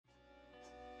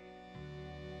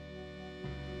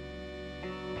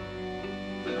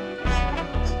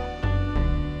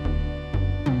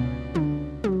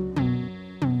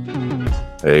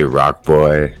Hey, Rock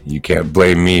Boy, you can't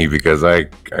blame me because I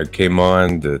came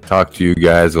on to talk to you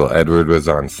guys while Edward was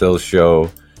on Sill's show,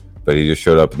 but he just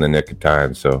showed up in the nick of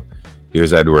time. So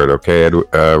here's Edward, okay,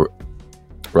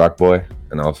 Rock Boy?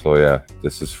 And also, yeah,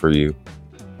 this is for you.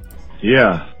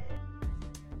 Yeah.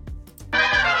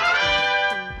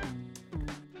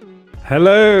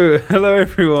 Hello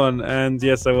everyone, and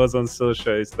yes, I was on Sill's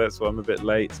show, so that's why I'm a bit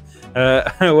late.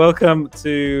 Welcome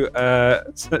to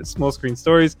Small Screen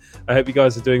Stories. I hope you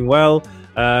guys are doing well.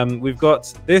 We've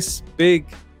got this big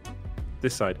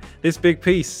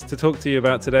piece to talk to you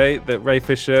about today, that Ray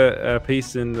Fisher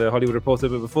piece in the Hollywood Reporter.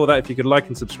 But before that, if you could like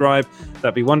and subscribe,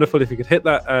 that'd be wonderful. If you could hit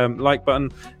that like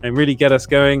button and really get us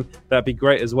going, that'd be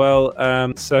great as well.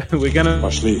 So we're gonna...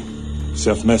 Пошли,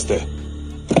 все вместе.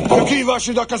 Какие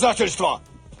ваши доказательства?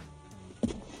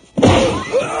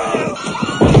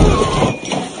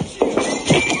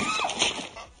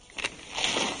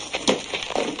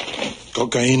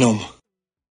 Cocainum.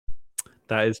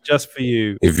 That is just for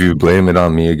you. If you blame it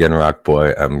on me again, Rock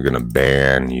Boy, I'm gonna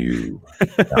ban you.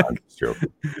 No, I'm just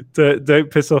joking. Don't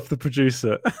piss off the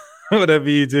producer. Whatever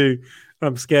you do,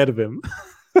 I'm scared of him.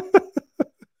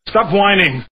 Stop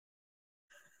whining.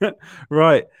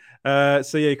 Right.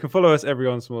 So yeah, you can follow us every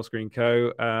on Small Screen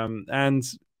Co. And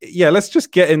yeah, let's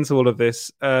just get into all of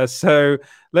this. So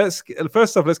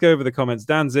first off, let's go over the comments.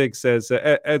 Dan Zig says,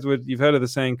 Edward, you've heard of the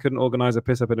saying, couldn't organize a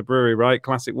piss up in a brewery, right?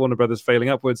 Classic Warner Brothers failing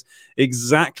upwards.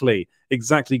 Exactly.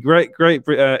 Great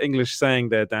English saying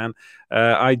there, Dan.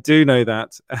 I do know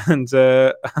that. And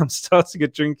I'm starting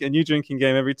a new drinking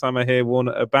game every time I hear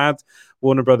a bad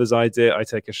Warner Brothers idea. I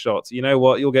take a shot. You know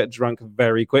what? You'll get drunk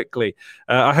very quickly.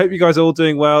 I hope you guys are all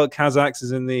doing well. Kazax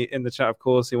is in the chat, of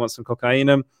course. He wants some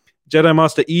cocainum. Jedi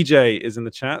Master EJ is in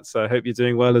the chat, so I hope you're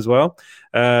doing well as well.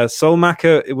 Soul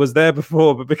Macker, it was there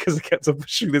before, but because I kept on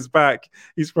pushing this back,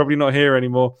 he's probably not here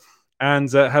anymore. And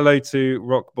hello to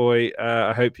Rock Boy.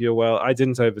 I hope you're well. I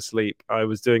didn't oversleep. I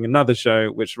was doing another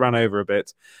show, which ran over a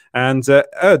bit. And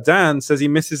Dan says he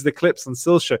misses the clips on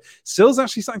Sill's show. Sill's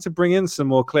actually starting to bring in some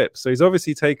more clips, so he's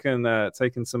obviously taken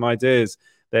some ideas.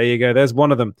 There you go. There's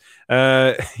one of them.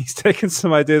 He's taken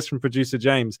some ideas from producer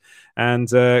James. And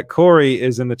Corey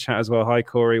is in the chat as well. Hi,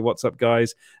 Corey. What's up,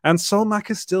 guys? And Solmac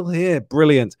is still here.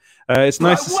 Brilliant. It's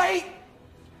nice to... Wait!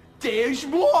 There's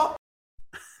more!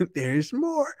 There's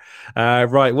more.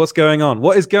 Right. What's going on?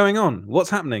 What is going on? What's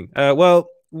happening? Well,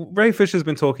 Ray Fisher's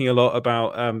been talking a lot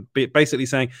about basically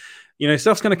saying, you know,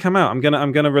 stuff's going to come out. I'm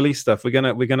gonna release stuff. You're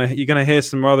gonna hear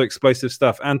some rather explosive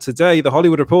stuff. And today, the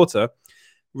Hollywood Reporter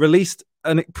released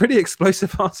a pretty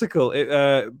explosive article.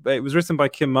 It was written by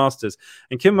Kim Masters,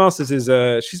 and Kim Masters is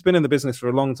she's been in the business for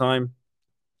a long time.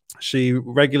 She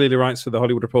regularly writes for the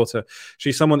Hollywood Reporter.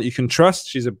 She's someone that you can trust.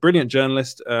 She's a brilliant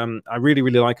journalist. I really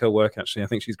like her work, actually. I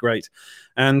think she's great.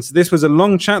 And this was a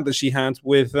long chat that she had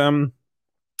with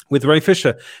Ray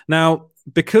Fisher. Now,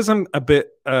 because I'm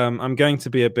going to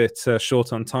be a bit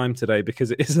short on time today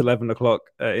because it is 11 o'clock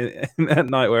at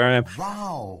night where I am.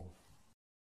 Wow.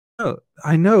 Oh,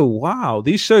 I know. Wow.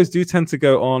 These shows do tend to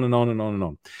go on and on and on and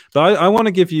on. But I want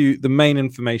to give you the main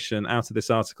information out of this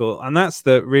article, and that's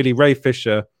that really Ray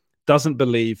Fisher doesn't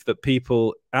believe that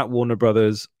people at Warner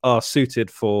Brothers are suited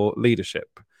for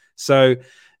leadership. So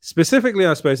specifically,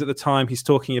 I suppose at the time, he's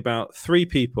talking about three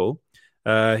people.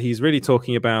 He's really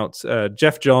talking about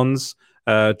Jeff Johns,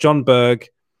 John Berg.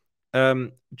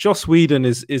 Joss Whedon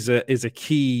is a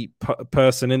key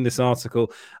person in this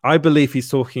article. I believe he's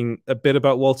talking a bit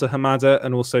about Walter Hamada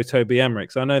and also Toby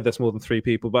Emmerich. So I know that's more than three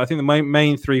people, but I think the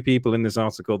main three people in this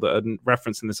article that are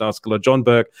referenced in this article are John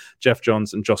Berg, Jeff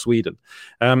Johns, and Joss Whedon.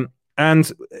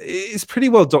 And it's pretty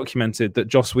well documented that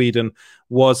Joss Whedon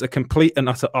was a complete and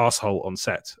utter asshole on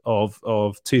set of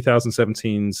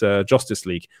 2017's Justice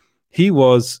League. He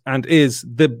was and is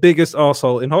the biggest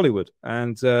arsehole in Hollywood.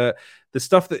 And the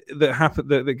stuff that happened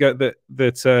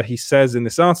that he says in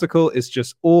this article is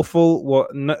just awful.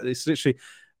 It's literally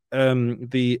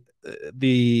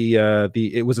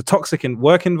it was a toxic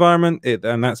work environment,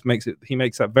 and he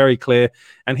makes that very clear.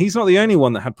 And he's not the only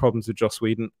one that had problems with Joss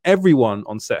Whedon. Everyone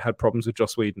on set had problems with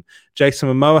Joss Whedon. Jason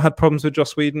Momoa had problems with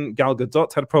Joss Whedon. Gal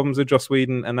Gadot had problems with Joss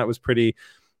Whedon, and that was pretty.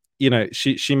 You know,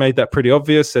 she made that pretty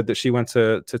obvious. Said that she went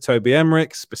to Toby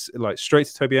Emmerich, like straight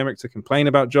to Toby Emmerich to complain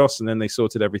about Joss, and then they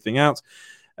sorted everything out.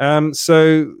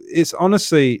 So it's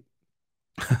honestly,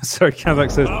 sorry,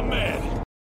 Kazakh says. Oh, man.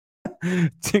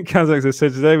 Kazakh says, so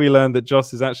today we learned that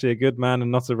Joss is actually a good man and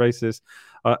not a racist,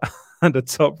 and a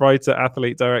top writer,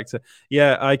 athlete, director.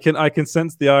 Yeah, I can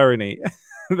sense the irony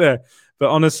there.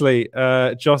 But honestly,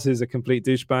 Joss is a complete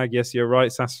douchebag. Yes, you're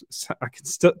right. I can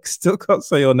still can't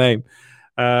say your name.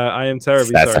 I am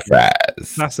terribly sorry.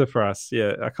 Sassafras.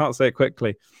 Yeah, I can't say it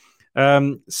quickly.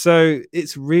 So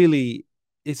it's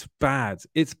bad.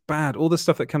 It's bad. All the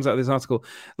stuff that comes out of this article,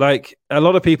 like a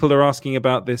lot of people are asking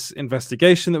about this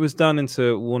investigation that was done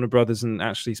into Warner Brothers, and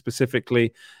actually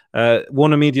specifically,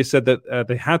 Warner Media said that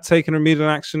they had taken remedial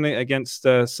action against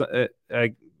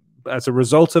as a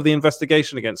result of the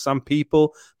investigation against some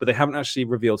people, but they haven't actually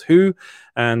revealed who.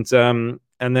 And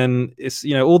then it's,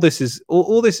 all this is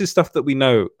stuff that we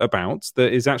know about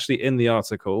that is actually in the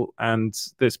article, and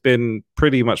that's been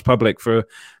pretty much public for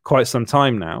quite some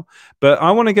time now. But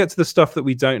I want to get to the stuff that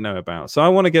we don't know about. So I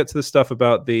want to get to the stuff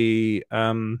about the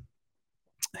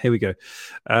here we go.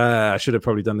 I should have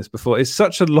probably done this before. It's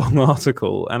such a long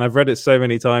article, and I've read it so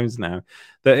many times now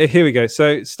that here we go.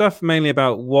 So stuff mainly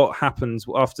about what happens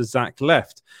after Zach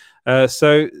left.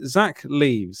 So Zach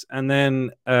leaves, and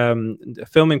then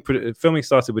filming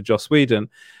started with Joss Whedon,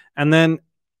 and then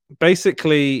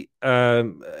basically, Ray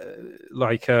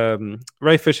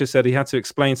Fisher said he had to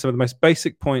explain some of the most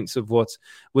basic points of what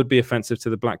would be offensive to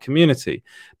the black community.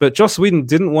 But Joss Whedon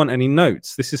didn't want any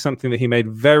notes. This is something that he made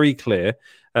very clear.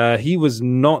 He was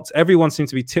not. Everyone seemed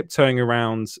to be tiptoeing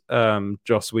around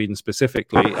Joss Whedon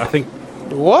specifically. I think.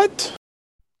 What?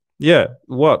 Yeah,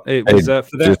 what? It was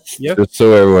for them. Just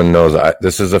so everyone knows,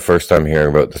 this is the first time hearing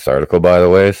about this article, by the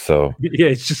way. So yeah,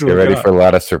 it's just get ready for a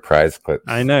lot of surprise clips.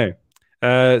 I know.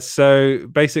 So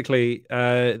basically,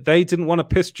 they didn't want to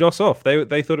piss Joss off.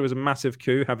 They thought it was a massive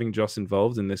coup having Joss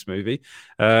involved in this movie,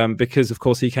 because of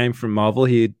course he came from Marvel.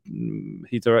 He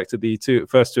directed the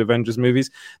first two Avengers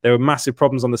movies. There were massive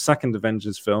problems on the second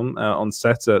Avengers film on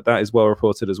set. That is well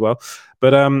reported as well.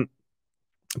 But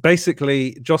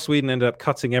basically, Joss Whedon ended up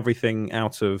cutting everything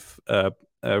out of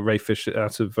Ray Fisher,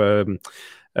 out of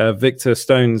Victor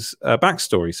Stone's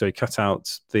backstory. So he cut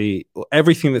out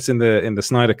everything that's in the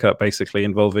Snyder Cut, basically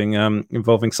involving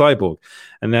Cyborg,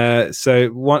 and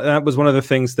that was one of the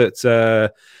things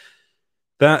that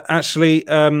actually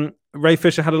Ray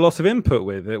Fisher had a lot of input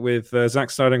with Zack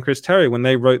Snyder and Chris Terrio when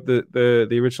they wrote the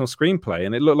original screenplay,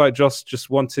 and it looked like Joss just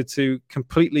wanted to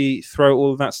completely throw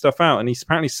all of that stuff out, and he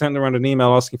apparently sent around an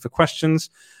email asking for questions,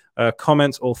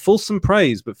 comments, or fulsome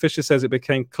praise. But Fisher says it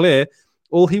became clear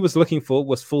all he was looking for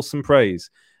was fulsome praise,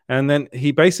 and then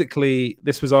he basically,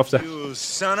 this was after You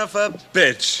son of a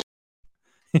bitch.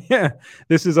 yeah,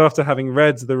 this is after having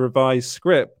read the revised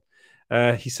script.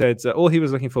 He said all he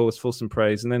was looking for was fulsome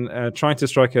praise, and then trying to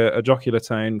strike a jocular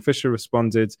tone, Fisher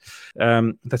responded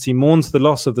that he mourns the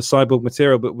loss of the cyborg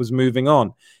material, but was moving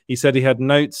on. He said he had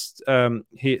notes.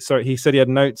 He said he had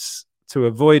notes to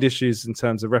avoid issues in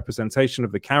terms of representation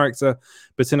of the character,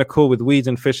 but in a call with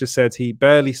Whedon, Fisher said he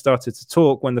barely started to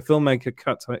talk when the filmmaker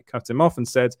cut him off and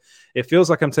said, "It feels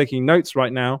like I'm taking notes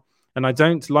right now, and I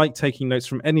don't like taking notes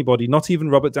from anybody, not even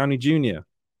Robert Downey Jr."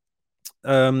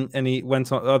 And he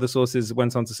went on. Other sources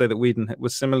went on to say that Whedon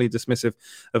was similarly dismissive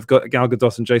of Gal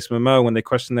Gadot and Jason Momoa when they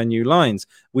questioned their new lines.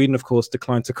 Whedon, of course,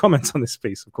 declined to comment on this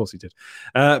piece. Of course, he did.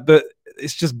 But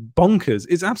it's just bonkers.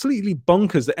 It's absolutely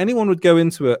bonkers that anyone would go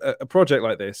into a project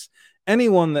like this.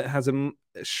 Anyone that has a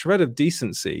shred of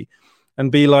decency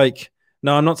and be like,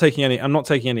 "No, I'm not taking any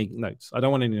notes. I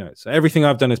don't want any notes. Everything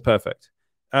I've done is perfect."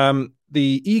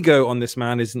 The ego on this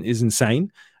man is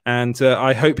insane. And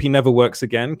I hope he never works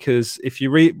again, because if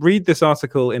you read this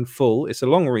article in full, it's a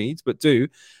long read, but do,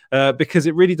 because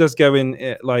it really does go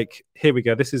in like, here we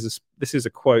go. This is a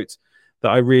quote that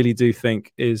I really do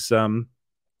think is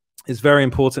very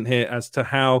important here as to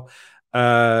how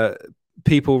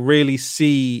people really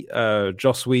see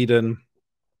Joss Whedon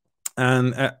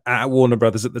and at Warner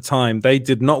Brothers at the time. They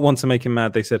did not want to make him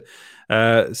mad. They said,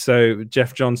 so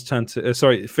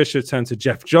Fisher turned to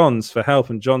Jeff Johns for help,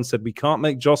 and Johns said, "We can't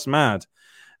make Joss mad."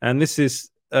 And this is,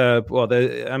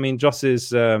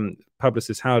 Joss's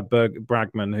publicist, Howard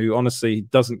Bragman, who honestly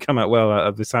doesn't come out well out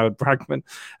of this. Howard Bragman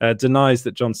denies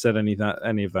that John said any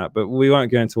of that, but we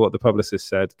won't go into what the publicist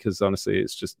said, because honestly,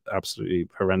 it's just absolutely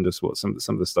horrendous what some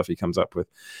of the stuff he comes up with.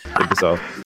 It's bizarre.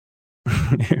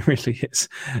 It really is.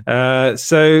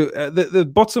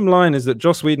 The bottom line is that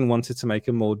Joss Whedon wanted to make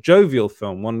a more jovial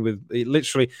film, one with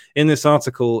literally, in this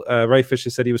article, Ray Fisher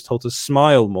said he was told to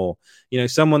smile more.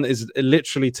 Someone is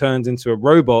literally turned into a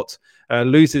robot,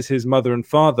 loses his mother and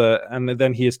father, and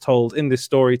then he is told in this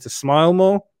story to smile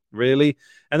more. Really?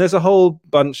 And there's a whole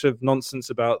bunch of nonsense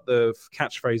about the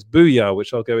catchphrase "booyah,"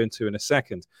 which I'll go into in a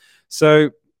second.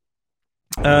 So,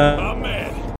 Oh,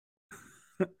 man.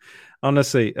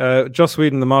 honestly, Joss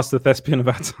Whedon, the master thespian of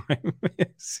our time.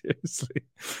 Seriously.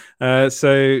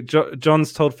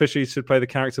 Johns told Fisher he should play the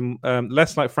character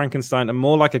less like Frankenstein and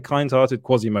more like a kind-hearted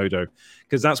Quasimodo,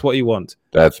 because that's what you want.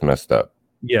 That's messed up.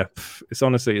 Yeah, it's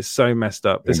honestly, it's so messed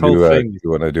up. This Do, whole thing. you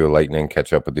want to do a lightning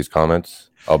catch up with these comments?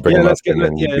 I'll bring Yeah, them up let's get. and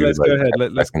then you do Let's go ahead.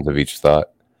 10 seconds of each thought.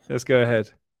 Let's go ahead.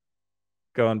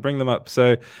 Go on, bring them up.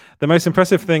 So, the most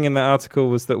impressive thing in that article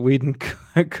was that Whedon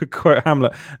could quote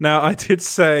Hamlet. Now, I did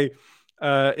say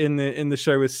in the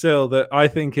show with Sil that I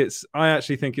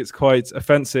actually think it's quite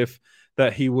offensive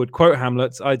that he would quote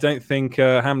Hamlet. I don't think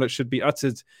Hamlet should be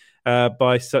uttered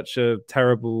by such a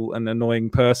terrible and annoying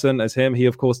person as him. He,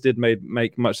 of course, did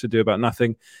make much to do about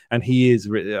nothing, and he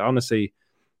is honestly.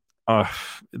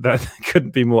 That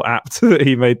couldn't be more apt that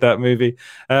he made that movie.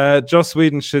 Joss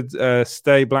Whedon should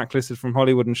stay blacklisted from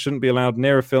Hollywood and shouldn't be allowed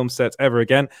near a film set ever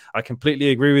again. I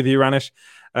completely agree with you, Ranish.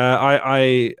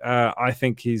 I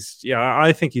think he's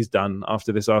done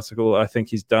after this article. I think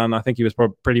he's done. I think he was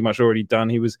pretty much already done.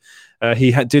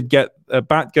 Did get a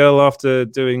Batgirl after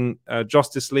doing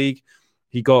Justice League.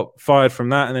 He got fired from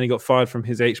that, and then he got fired from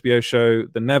his HBO show,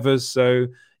 The Nevers. So,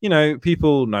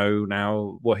 people know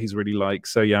now what he's really like.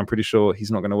 So, yeah, I'm pretty sure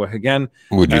he's not going to work again.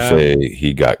 Would you say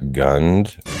he got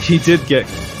gunned? He did get...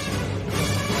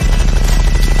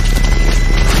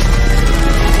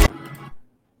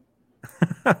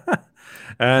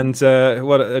 And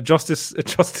justice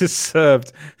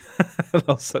served.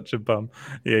 That's such a bum.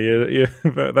 Yeah.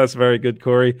 That's very good,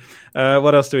 Corey.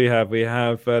 What else do we have? We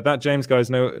have that James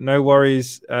guy's no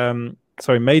worries.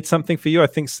 Made something for you. I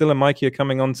think Still and Mikey are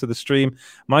coming onto the stream.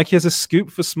 Mikey has a scoop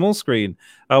for small screen.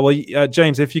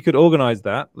 James, if you could organize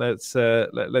that, let's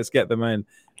get them in.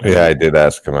 Yeah, I did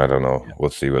ask him. I don't know. We'll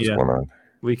see what's going on.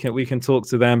 We can talk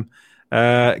to them.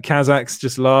 Kazax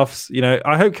just laughs.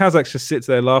 I hope Kazax just sits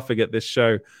there laughing at this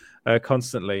show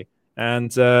constantly.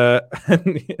 And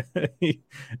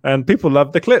and people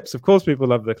love the clips. Of course, people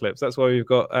love the clips. That's why we've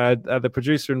got the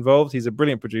producer involved. He's a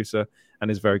brilliant producer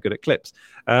and is very good at clips.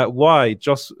 Why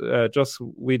Joss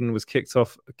Whedon was kicked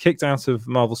out of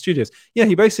Marvel Studios? Yeah,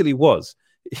 he basically was.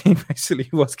 He basically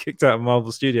was kicked out of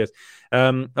Marvel Studios.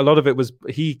 A lot of it was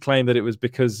he claimed that it was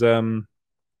because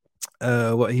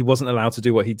he wasn't allowed to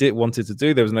do what he wanted to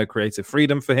do. There was no creative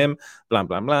freedom for him. Blah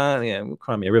blah blah. Yeah,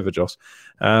 cry me a river, Joss.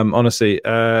 Honestly,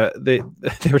 they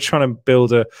were trying to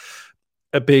build a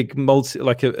big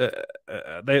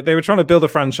they were trying to build a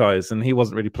franchise, and he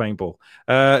wasn't really playing ball.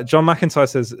 John McIntyre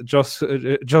says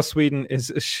Joss Whedon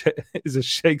is a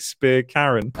Shakespeare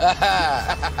Karen.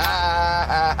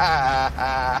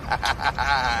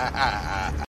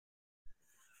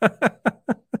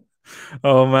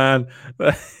 Oh man,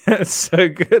 that's so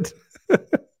good.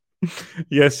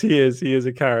 Yes, he is. He is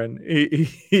a Karen.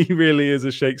 He really is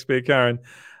a Shakespeare Karen.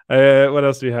 What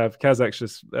else do we have? Kazak's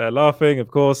just laughing, of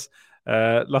course.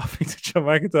 Laughing to John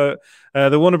McIntyre.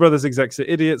 The Warner Brothers execs are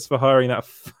idiots for hiring that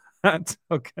fat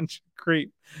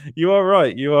creep. You are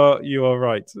right. You are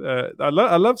right. I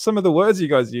love some of the words you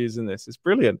guys use in this. It's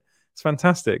brilliant. It's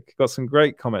fantastic. Got some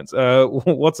great comments.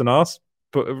 What's an arse?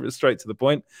 Put straight to the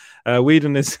point.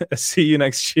 Whedon is a see you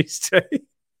next Tuesday.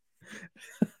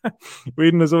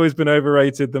 Whedon has always been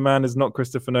overrated. The man is not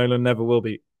Christopher Nolan, never will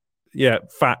be. Yeah,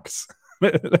 facts.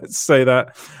 Let's say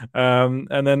that.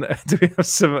 And then do we have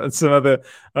some other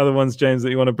ones, James, that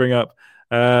you want to bring up?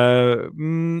 At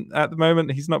the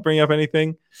moment, he's not bringing up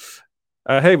anything.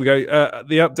 Here we go.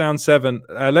 The Up Down 7.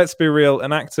 Let's be real.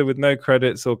 An actor with no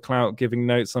credits or clout giving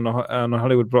notes on a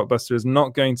Hollywood blockbuster is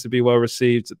not going to be well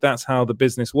received. That's how the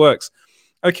business works.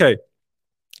 Okay,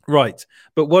 right.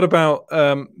 But what about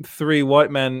three white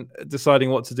men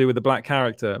deciding what to do with a black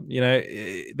character?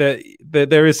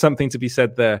 There is something to be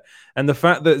said there. And the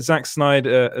fact that Zack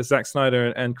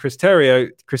Snyder and Chris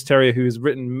Terrio, who has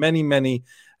written many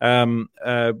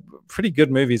pretty good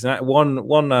movies, and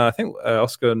one I think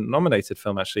Oscar nominated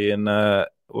film actually in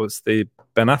was the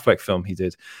Ben Affleck film he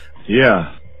did.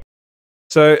 Yeah.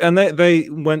 So and they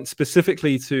went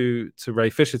specifically to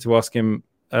Ray Fisher to ask him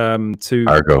to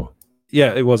Argo.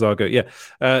 Yeah, it was Argo. Yeah,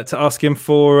 to ask him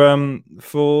for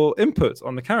input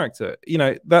on the character.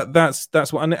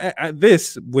 That's what. And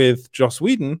this with Joss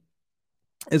Whedon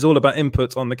is all about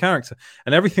input on the character,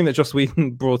 and everything that Joss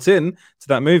Whedon brought in to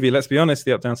that movie. Let's be honest,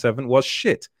 the Up Down 7 was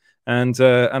shit, and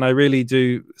I really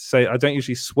do say I don't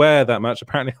usually swear that much.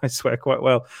 Apparently, I swear quite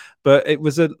well, but it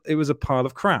was a pile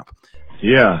of crap.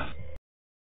 Yeah.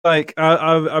 Like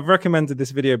I've recommended this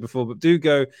video before, but do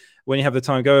go when you have the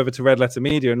time. Go over to Red Letter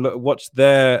Media and watch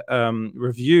their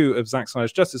review of Zack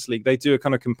Snyder's Justice League. They do a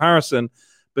kind of comparison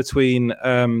between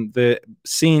the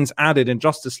scenes added in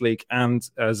Justice League and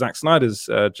Zack Snyder's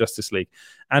Justice League,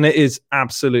 and it is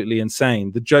absolutely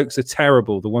insane. The jokes are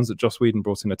terrible. The ones that Joss Whedon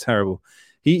brought in are terrible.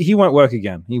 He won't work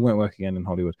again. He won't work again in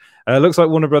Hollywood. Looks like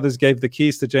Warner Brothers gave the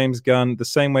keys to James Gunn the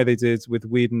same way they did with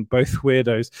Whedon, both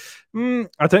weirdos.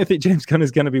 I don't think James Gunn is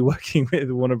going to be working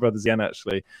with Warner Brothers again,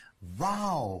 actually.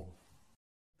 Wow.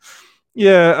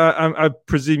 Yeah, I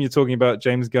presume you're talking about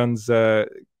James Gunn's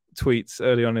tweets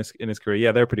early on in his career.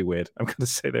 Yeah, they're pretty weird. I'm going to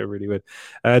say they're really weird.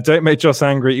 Don't make Joss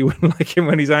angry. You wouldn't like him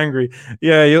when he's angry.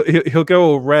 Yeah, he'll go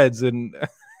all reds and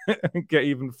get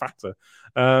even fatter.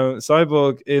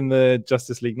 Cyborg in the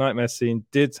Justice League Nightmare scene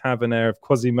did have an air of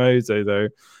Quasimodo, though.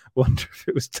 Wonder if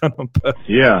it was done on purpose.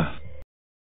 Yeah.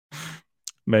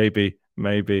 Maybe.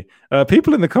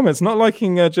 People in the comments not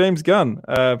liking James Gunn,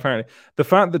 apparently. The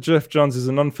fact that Jeff Johns is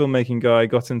a non-filmmaking guy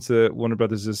got into Warner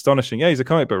Brothers is astonishing. Yeah, he's a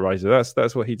comic book writer.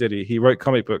 That's what he did. He wrote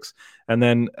comic books and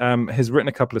then has written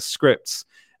a couple of scripts.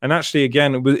 And actually,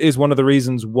 again, is one of the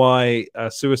reasons why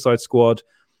Suicide Squad,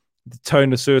 the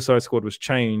tone of Suicide Squad was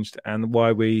changed, and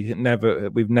why we've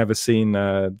never seen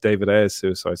David Ayer's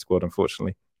Suicide Squad,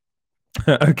 unfortunately.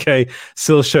 Okay,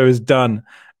 Sil show is done.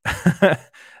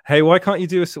 Hey, why can't I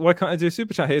do a super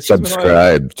chat here?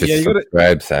 Subscribe.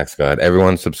 Subscribe, Sax God.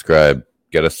 Everyone subscribe.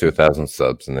 Get us to 1,000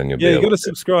 subs, and then you'll be able to. Yeah, you got to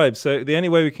subscribe. So the only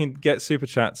way we can get super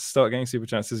chats, start getting super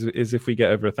chats, is if we get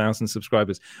over 1,000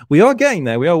 subscribers. We are getting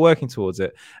there. We are working towards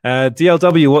it.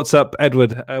 DLW, what's up,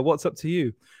 Edward? What's up to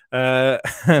you?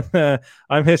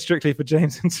 I'm here strictly for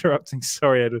James interrupting.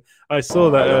 Sorry, Edward. I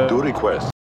saw that. Do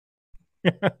request.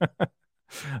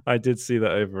 I did see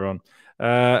that over on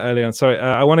early on. Sorry,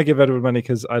 I want to give Edward money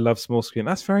because I love small screen.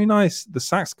 That's very nice. The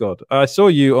Sax God. I saw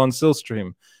you on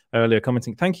Silstream earlier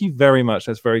commenting. Thank you very much.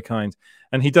 That's very kind.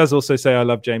 And he does also say I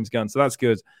love James Gunn, so that's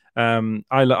good.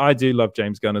 I do love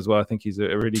James Gunn as well. I think he's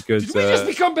a really good. Did we just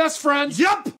become best friends?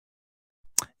 Yep.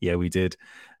 Yeah, we did.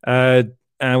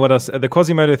 And what else? The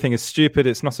Quasimodo thing is stupid.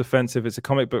 It's not offensive. It's a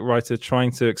comic book writer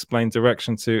trying to explain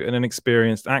direction to an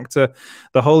inexperienced actor.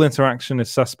 The whole interaction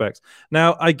is suspect.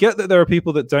 Now, I get that there are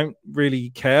people that don't really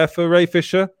care for Ray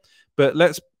Fisher, but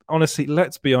let's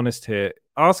be honest here.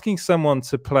 Asking someone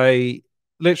to play,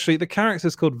 literally, the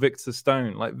character's called Victor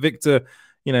Stone, like Victor,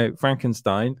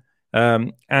 Frankenstein.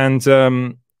 It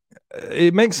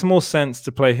makes more sense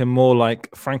to play him more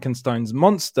like Frankenstein's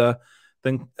monster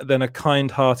than a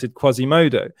kind-hearted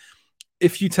Quasimodo.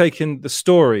 If you take in the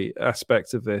story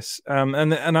aspect of this,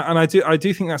 and I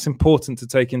do think that's important to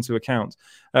take into account.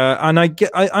 And I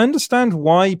understand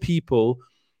why people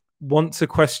want to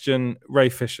question Ray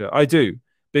Fisher. I do,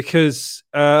 because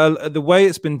the way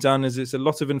it's been done is it's a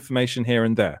lot of information here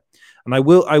and there, and I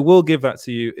will give that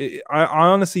to you. I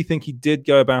honestly think he did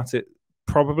go about it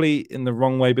probably in the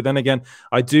wrong way, but then again,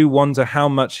 I do wonder how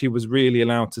much he was really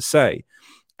allowed to say.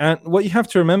 And what you have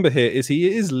to remember here is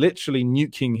he is literally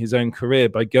nuking his own career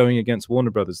by going against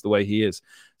Warner Brothers the way he is.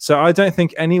 So I don't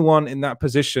think anyone in that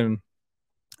position,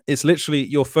 it's literally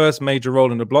your first major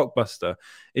role in a blockbuster.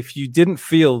 If you didn't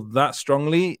feel that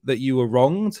strongly that you were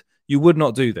wronged, you would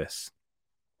not do this.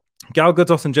 Gal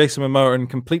Gadot and Jason Momoa are in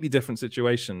completely different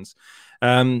situations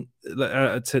to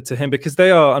him, because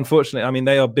they are, unfortunately,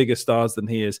 they are bigger stars than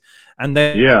he is. And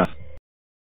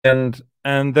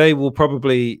And they will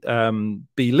probably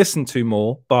be listened to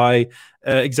more by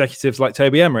executives like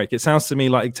Toby Emmerich. It sounds to me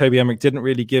like Toby Emmerich didn't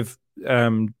really give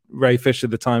Ray Fisher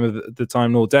the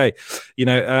time nor day,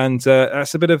 and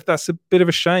that's a bit of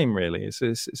a shame, really. It's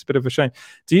a bit of a shame.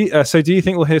 Do you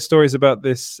think we'll hear stories about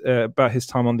this about his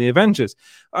time on the Avengers?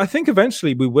 I think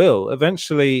eventually we will.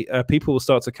 Eventually, people will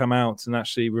start to come out and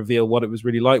actually reveal what it was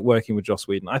really like working with Joss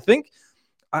Whedon. I think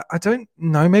I don't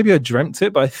know. Maybe I dreamt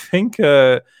it, but I think.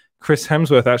 Chris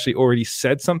Hemsworth actually already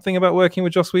said something about working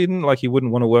with Joss Whedon, like he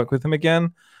wouldn't want to work with him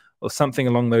again, or something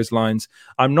along those lines.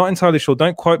 I'm not entirely sure.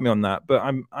 Don't quote me on that, but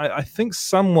I think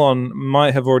someone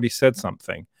might have already said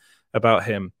something about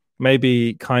him.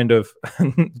 Maybe kind of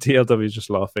DLW is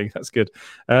just laughing. That's good.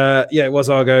 Yeah, it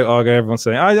was Argo. Everyone's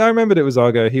saying. I remembered it was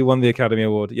Argo. He won the Academy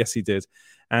Award. Yes, he did.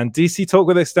 And DC Talk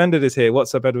with Extended is here.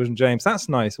 What's up, Edward and James? That's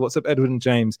nice. What's up, Edward and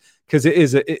James? Because it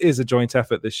is a joint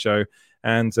effort, this show,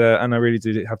 and I really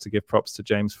do have to give props to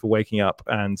James for waking up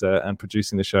and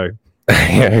producing the show.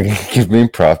 Yeah, give me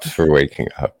props for waking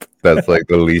up. That's like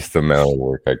the least amount of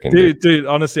work I can do. Dude,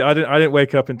 honestly, I didn't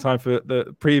wake up in time for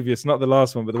the previous, not the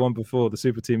last one, but the one before, the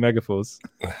Super Team Megaforce.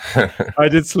 I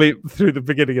did sleep through the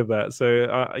beginning of that,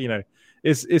 so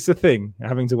it's a thing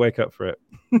having to wake up for it.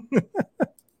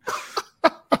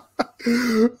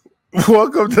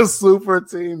 Welcome to Super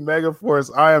Team Megaforce.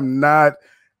 I am not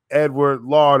Edward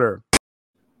Lauder.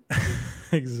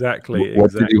 Exactly.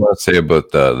 What did you want to say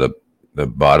about the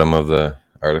bottom of the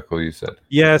article you said?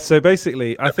 Yeah, so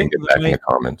basically, I think get back in the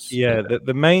comments. Yeah,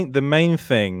 the main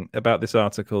thing about this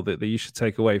article that you should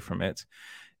take away from it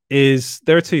is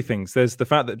there are two things. There's the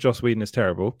fact that Joss Whedon is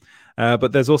terrible,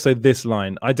 but there's also this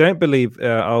line. I don't believe.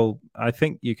 I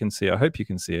think you can see. I hope you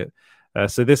can see it.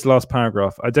 So this last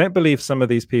paragraph. I don't believe some of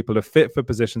these people are fit for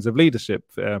positions of leadership,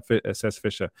 says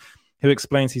Fisher, who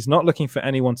explains he's not looking for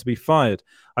anyone to be fired.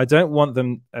 I don't want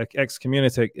them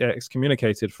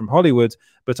excommunicated from Hollywood,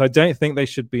 but I don't think they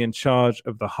should be in charge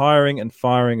of the hiring and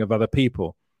firing of other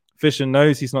people. Fisher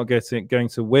knows he's not going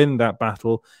to win that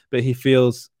battle, but he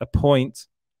feels a point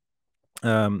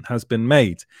has been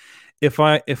made. If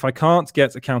I can't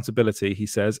get accountability, he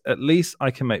says, at least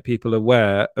I can make people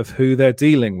aware of who they're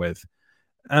dealing with.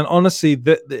 And honestly,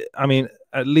 I mean,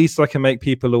 at least I can make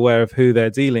people aware of who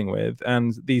they're dealing with,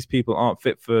 and these people aren't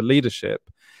fit for leadership.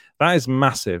 That is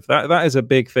massive. That is a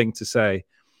big thing to say.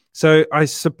 So I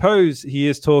suppose he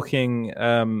is talking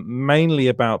mainly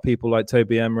about people like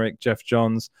Toby Emmerich, Jeff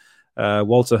Johns,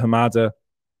 Walter Hamada.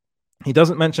 He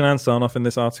doesn't mention Ansarnoff in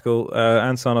this article.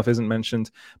 Ansarnoff isn't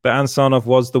mentioned, but Ansarnoff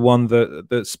was the one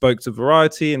that spoke to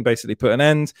Variety and basically put an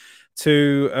end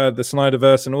to the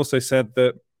Snyderverse, and also said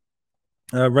that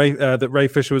Ray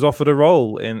Fisher was offered a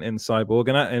role in Cyborg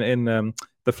and in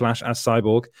the Flash as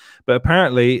Cyborg, but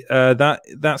apparently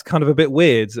that's kind of a bit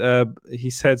weird. He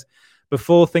said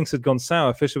before things had gone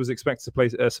sour, Fisher was expected to play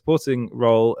a supporting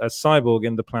role as Cyborg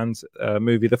in the planned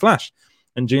movie The Flash.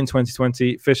 In June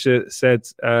 2020, Fisher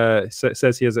says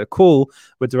he has a call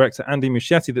with director Andy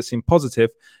Muschietti that seemed positive,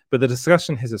 but the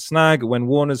discussion hit a snag when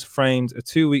Warner's framed a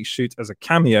 2-week shoot as a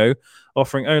cameo,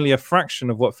 offering only a fraction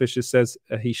of what Fisher says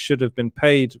he should have been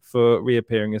paid for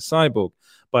reappearing as Cyborg.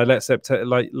 By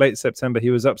late September, he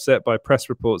was upset by press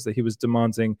reports that he was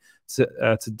demanding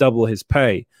to double his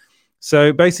pay.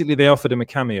 So basically, they offered him a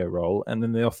cameo role, and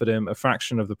then they offered him a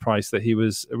fraction of the price that he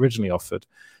was originally offered.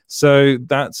 So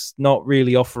that's not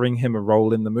really offering him a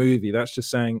role in the movie. That's just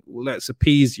saying, well, let's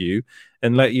appease you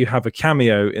and let you have a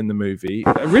cameo in the movie.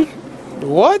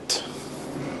 What?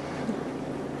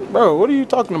 Bro, what are you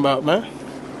talking about, man?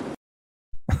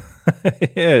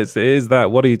 Yes, it is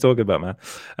that. What are you talking about, man?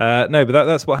 No, but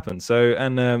that's what happened. So,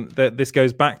 and this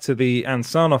goes back to the Ann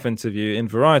Sarnoff interview in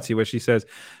Variety, where she says,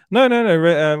 no,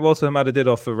 Walter Hamada did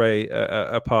offer Ray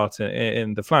a part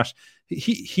in The Flash.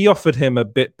 He offered him a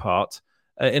bit part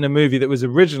in a movie that was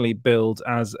originally billed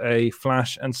as a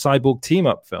Flash and Cyborg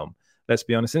team-up film, let's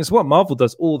be honest. And it's what Marvel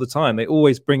does all the time. They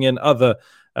always bring in other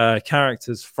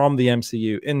characters from the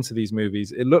MCU into these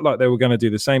movies. It looked like they were going to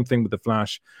do the same thing with The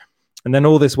Flash. And then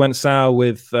all this went sour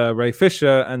with Ray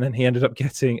Fisher, and then he ended up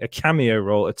getting a cameo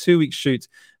role, a 2-week shoot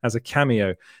as a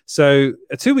cameo. So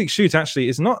a 2-week shoot actually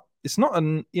it's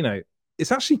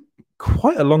actually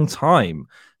quite a long time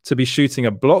to be shooting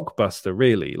a blockbuster,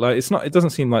 really. Like it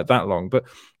doesn't seem like that long, but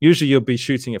usually you'll be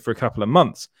shooting it for a couple of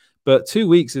months. But 2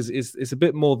 weeks is a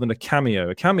bit more than a cameo.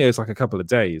 A cameo is like a couple of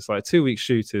days. Like a 2-week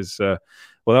shoot is,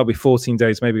 that'll be 14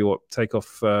 days, maybe take off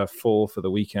 4 for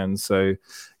the weekend. So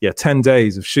yeah, 10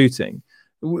 days of shooting.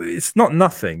 It's not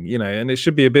nothing, and it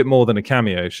should be a bit more than a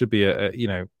cameo. It should be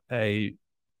I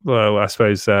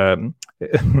suppose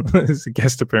it's a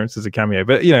guest appearance as a cameo,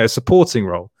 but a supporting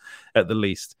role at the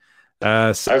least.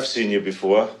 I've seen you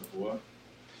before.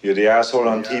 You're the asshole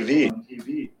on TV.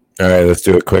 All right, let's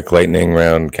do a quick lightning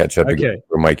round. Catch up again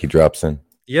where Mikey drops in.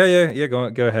 Yeah.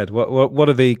 Go ahead. What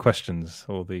are the questions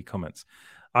or the comments?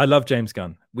 I love James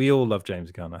Gunn. We all love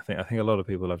James Gunn. I think a lot of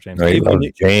people love James. No, Gunn.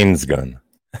 James Gunn.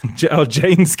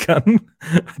 James Gunn.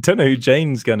 I don't know who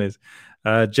James Gunn is.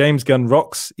 James Gunn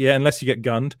rocks. Yeah, unless you get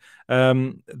gunned.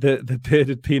 The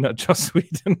bearded peanut, Joss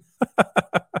Whedon.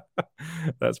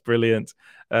 That's brilliant.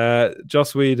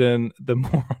 Joss Whedon, the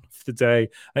moron of the day.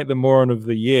 I think the moron of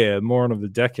the year, moron of the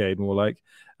decade, more like.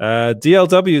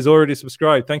 DLW is already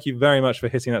subscribed. Thank you very much for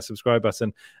hitting that subscribe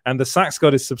button. And the Sax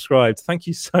God is subscribed. Thank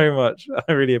you so much.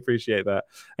 I really appreciate that.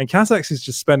 And Kazax is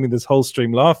just spending this whole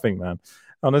stream laughing, man.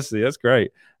 Honestly, that's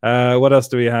great. What else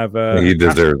do we have? He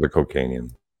deserves a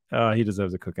cocaine. He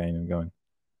deserves a cocaine. I'm going.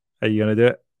 Are you going to do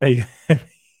it?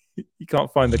 You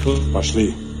can't find the clue.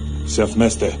 Пошли. Все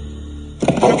вместе.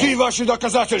 Какие ваши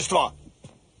доказательства?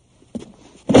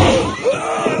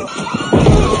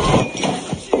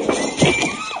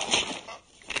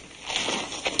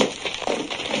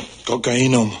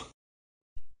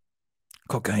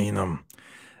 Cocainum.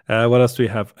 What else do we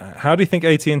have? How do you think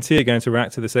AT&T are going to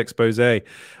react to this expose?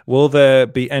 Will there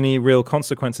be any real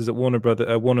consequences at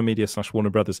Warner Media / Warner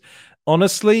Brothers?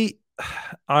 Honestly,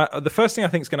 the first thing I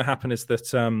think is going to happen is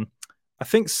that I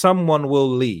think someone will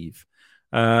leave.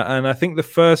 And I think the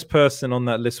first person on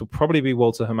that list will probably be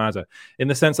Walter Hamada, in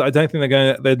the sense that I don't think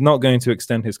they're not going to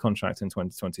extend his contract in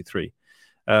 2023.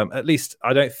 At least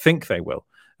I don't think they will.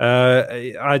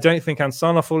 I don't think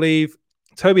Ansonov will leave.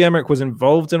 Toby Emmerich was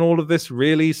involved in all of this,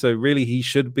 really, so really he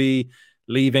should be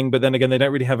leaving. But then again, they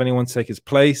don't really have anyone to take his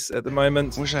place at the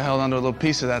moment. Wish I held onto a little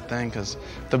piece of that thing, because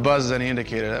if the buzz is any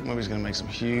indicator, that movie's going to make some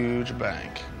huge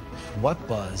bank. What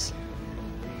buzz?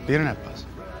 The internet buzz.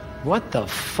 What the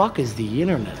fuck is the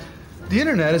internet? The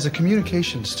internet is a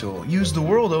communications tool used the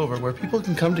world over where people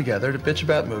can come together to bitch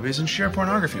about movies and share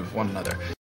pornography with one another.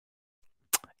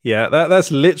 Yeah,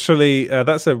 that's literally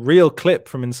that's a real clip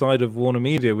from inside of Warner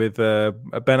Media with Ben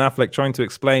Affleck trying to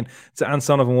explain to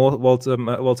Ansonov and Walter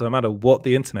Hamada what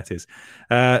the internet is.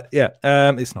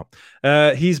 It's not.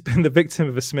 He's been the victim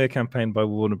of a smear campaign by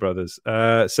Warner Brothers.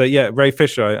 So yeah, Ray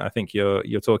Fisher, I think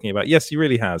you're talking about. Yes, he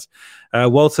really has.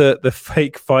 Walter, the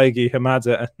fake Feige,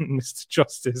 Hamada, and Mr.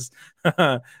 Justice.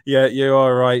 Yeah, you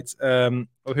are right.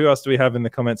 Who else do we have in the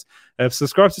comments?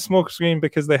 Subscribe to Small Screen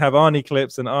because they have Arnie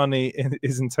clips and Arnie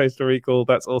is in Total Recall.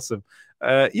 That's awesome.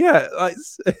 If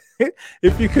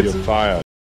you could, you're fired.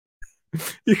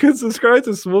 You can subscribe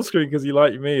to Small Screen because you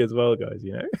like me as well, guys.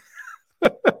 You know.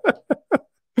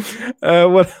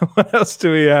 What else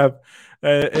do we have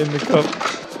in the comments?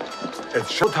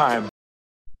 It's showtime.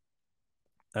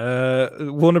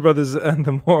 Warner Brothers and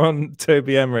the moron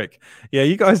Toby Emmerich. Yeah,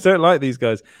 you guys don't like these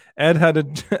guys. Ed had a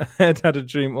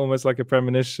dream almost like a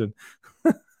premonition.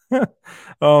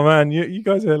 Oh man, you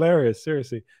guys are hilarious.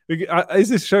 Seriously, is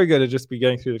this show going to just be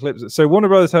going through the clips? So Warner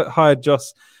Brothers hired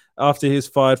Joss after he was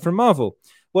fired from Marvel.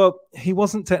 Well, he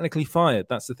wasn't technically fired.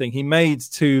 That's the thing. He made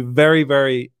 2 very,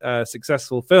 very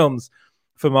successful films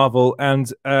for Marvel,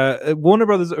 and Warner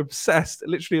Brothers are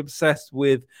literally obsessed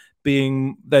with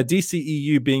being their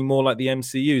DCEU being more like the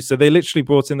MCU. So they literally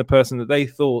brought in the person that they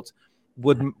thought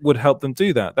would help them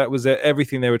do that. That was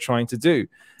everything they were trying to do.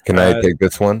 Can I take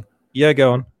this one? Yeah,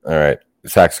 go on. All right.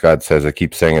 Zach Scott says, I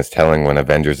keep saying it's telling when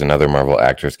Avengers and other Marvel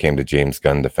actors came to James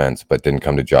Gunn defense, but didn't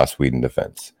come to Joss Whedon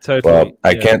defense. Totally. Well,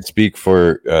 I can't speak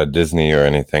for Disney or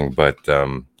anything, but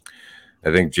I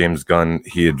think James Gunn,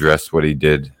 he addressed what he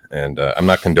did. And I'm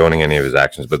not condoning any of his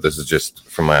actions, but this is just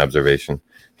from my observation.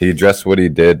 He addressed what he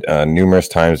did numerous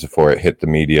times before it hit the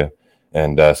media.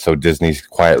 And so Disney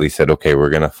quietly said, okay, we're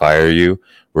going to fire you.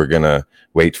 We're going to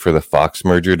wait for the Fox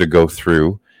merger to go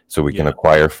through so we can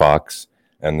acquire Fox.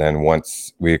 And then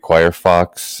once we acquire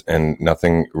Fox and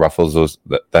nothing ruffles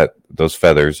those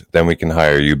feathers, then we can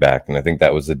hire you back. And I think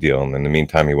that was the deal. And in the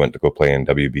meantime, he went to go play in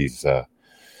WB's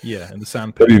in the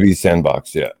sandpit. WB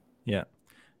Sandbox, yeah. Yeah,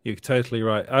 you're totally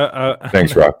right.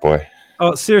 Thanks, Rock Boy.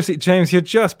 Oh, seriously, James, you're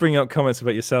just bringing up comments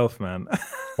about yourself, man.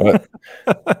 What?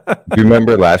 Do you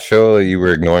remember last show you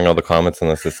were ignoring all the comments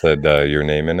unless it said your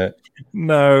name in it?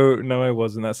 No, I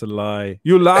wasn't. That's a lie.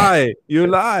 You lie. You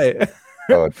lie.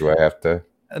 Oh, do I have to?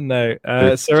 No.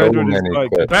 Sir Edward is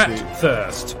quite Bat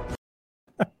thirst.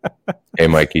 Hey,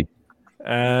 Mikey.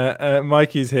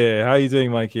 Mikey's here. How are you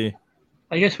doing, Mikey?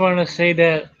 I just want to say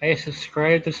that I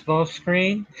subscribe to Small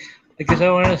Screen because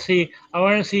I want to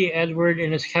see Edward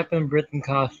in his Captain Britain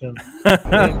costume.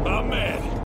 Oh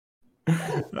man.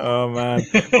 Oh man!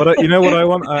 But you know what I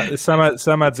want?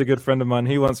 Samad's a good friend of mine.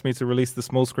 He wants me to release the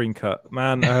small screen cut.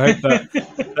 Man, I hope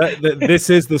that this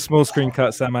is the small screen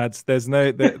cut. Samad's. There's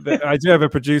no. I do have a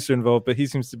producer involved, but he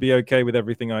seems to be okay with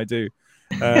everything I do.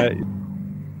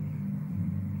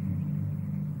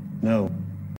 No.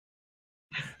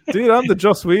 Dude, I'm the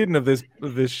Joss Whedon of this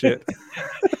shit.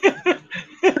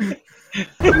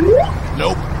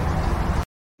 Nope.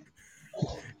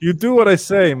 You do what I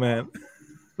say, man.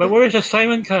 But where's the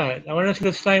Simon cut? I want to see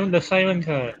the Simon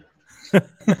cut.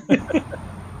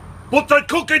 Put that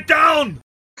cookie down!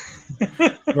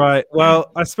 Right.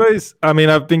 Well, I suppose,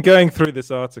 I've been going through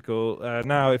this article.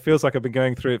 Now it feels like I've been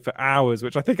going through it for hours,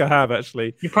 which I think I have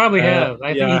actually. You probably have.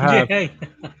 I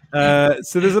have.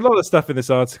 So there's a lot of stuff in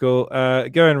this article.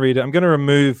 Go and read it. I'm going to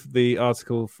remove the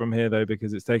article from here, though,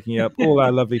 because it's taking up all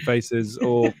our lovely faces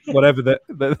or whatever.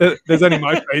 There's only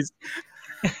my face.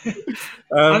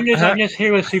 I'm just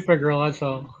here with Supergirl, that's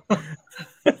all.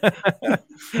 I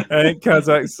think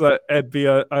Kazak's like, Ed B,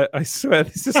 I swear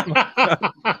this is my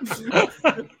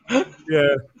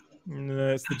yeah. No,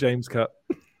 it's the James cut.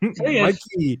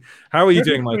 Mikey, how are you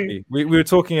doing, Mikey? We were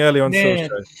talking early on social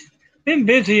show. Been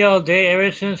busy all day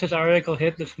ever since this article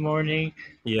hit this morning.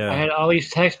 Yeah. I had all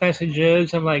these text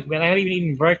messages. I'm like, man, I haven't even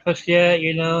eaten breakfast yet,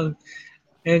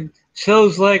 And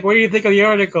Phil's like, what do you think of the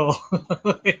article?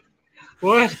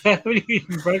 What? I haven't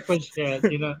eaten breakfast yet,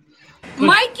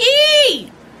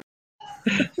 Mikey!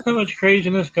 So much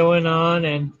craziness going on,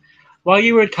 and while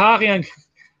you were talking, I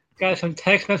got some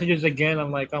text messages again.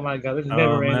 I'm like, oh my god, this is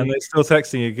never man, ending. they're still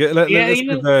texting you. Let's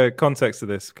give the context to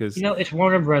this because it's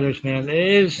Warner Brothers, man. It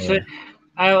is. Yeah.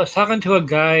 I was talking to a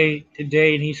guy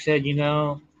today, and he said,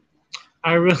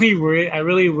 I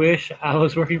really wish I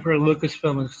was working for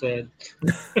Lucasfilm instead.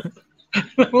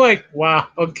 I'm like, wow,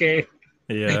 okay.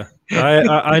 Yeah,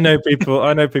 I know people.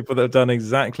 I know people that have done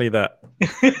exactly that.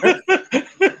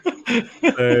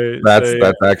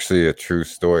 That's actually a true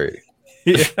story.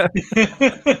 Yeah.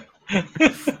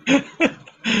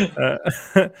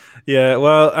 Yeah.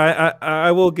 Well,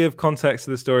 I will give context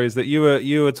to the stories that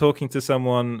you were talking to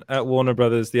someone at Warner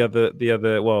Brothers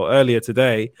earlier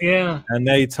today. Yeah. And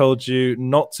they told you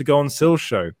not to go on Sill's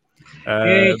show.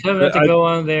 Yeah, he told me not to go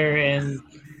on there and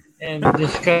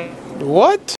discuss.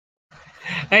 What?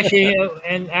 Actually,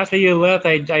 and after you left,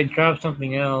 I dropped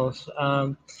something else.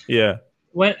 Yeah.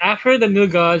 After the New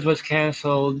Gods was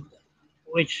canceled,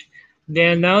 which the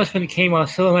announcement came while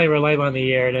Syl and I were live on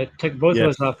the air, that took both of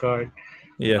us off guard.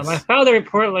 Yes. I found a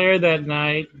report later that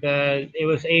night that it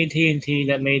was AT&T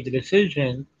that made the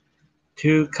decision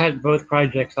to cut both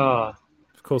projects off.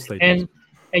 Of course they did.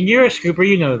 And you're a scooper,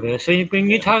 you know this. So when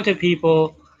you talk to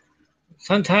people,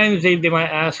 sometimes they might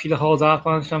ask you to hold off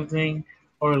on something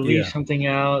or leave something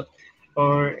out.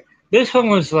 Or this one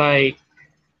was like,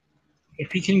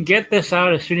 if you can get this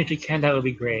out as soon as you can, that would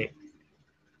be great.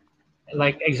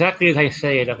 Like exactly as I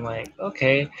say it, I'm like,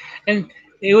 okay. And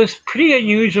it was pretty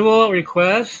unusual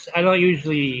request. I don't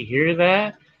usually hear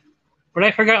that. But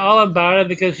I forgot all about it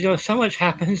because, so much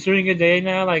happens during a day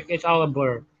now. Like, it's all a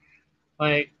blur.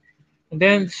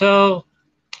 So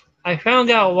I found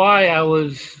out why I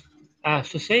was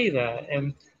asked to say that.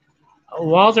 And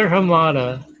Walter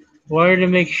Hamada wanted to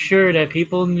make sure that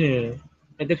people knew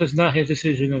that this was not his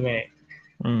decision to make.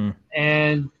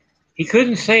 And he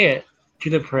couldn't say it to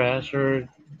the press or,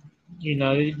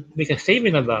 make a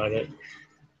statement about it.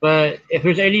 But if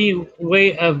there's any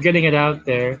way of getting it out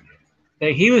there,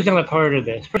 that he was not a part of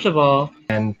this. First of all,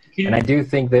 and I do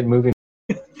think that moving.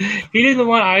 He didn't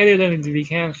want either of them to be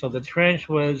canceled. The Trench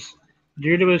was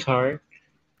dear to his heart.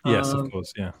 Yes, of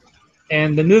course, yeah.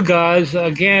 And the New Gods,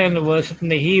 again, was something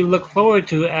that he looked forward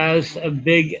to as a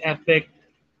big, epic,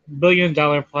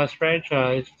 billion-dollar-plus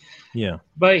franchise. Yeah.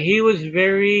 But he was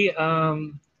very...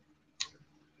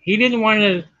 he didn't want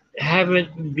to have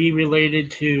it be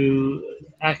related to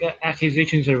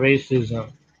accusations of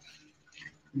racism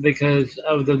because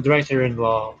of the director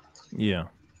involved. Yeah.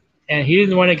 And he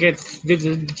didn't want to get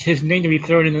his name to be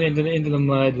thrown into the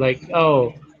mud, like,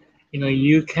 oh,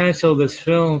 you canceled this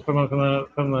film from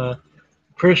a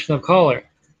person of color,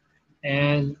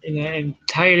 and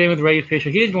tie it in with Ray Fisher.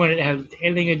 He didn't want it to have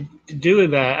anything to do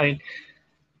with that. I mean,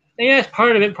 that's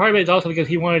part of it. Part of it is also because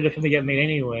he wanted the film to get made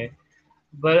anyway.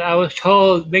 But I was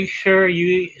told, make sure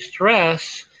you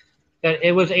stress that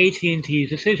it was AT&T's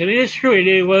decision. It is true;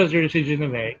 it was their decision to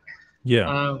make.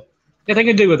 Yeah. Nothing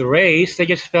to do with race. They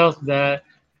just felt that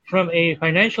from a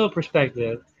financial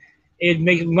perspective, it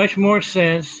makes much more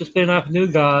sense to spin off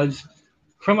New Gods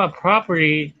from a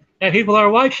property that people are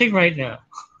watching right now.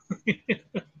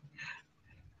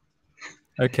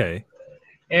 Okay.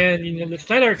 And the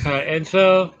Snyder Cut. And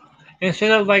so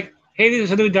instead of like, hey, this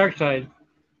is a new Dark Side,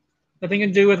 nothing to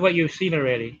do with what you've seen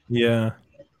already. Yeah.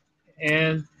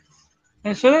 And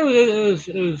so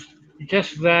it was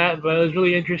just that, but it was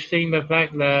really interesting the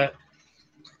fact that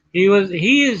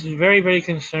he is very, very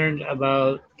concerned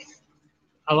about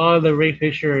a lot of the Ray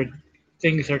Fisher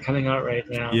things that are coming out right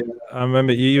now. Yeah, I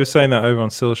remember you were saying that over on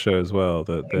Sill's show as well.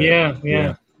 Yeah.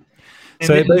 And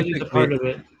so this is a part of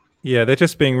it. Yeah, they're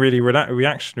just being really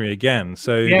reactionary again.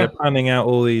 So they're planning out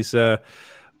all these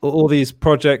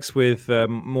projects with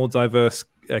more diverse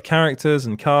characters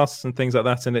and casts and things like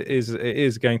that, and it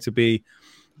is going to be.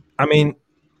 I mean,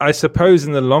 I suppose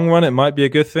in the long run it might be a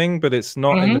good thing, but it's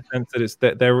not in the sense that it's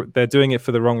that they're doing it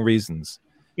for the wrong reasons.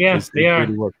 Yeah, they are.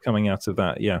 Really what's coming out of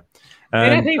that, yeah.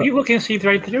 And I think people can see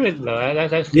right through it, though.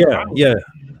 That's yeah,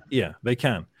 they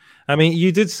can. I mean,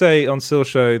 you did say on Sill's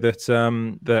show that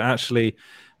that actually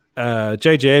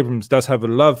J.J. Abrams does have a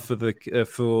love for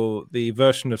the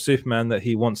version of Superman that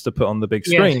he wants to put on the big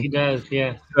screen. Yes, he does.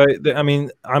 Yeah. So, I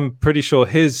mean, I'm pretty sure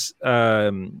his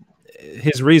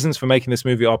reasons for making this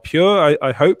movie are pure.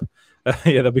 I hope.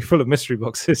 Yeah, they'll be full of mystery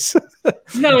boxes.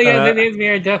 No, yeah, they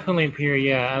are definitely pure.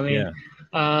 Yeah, I mean,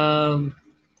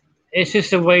 it's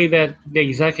just the way that the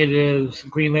executives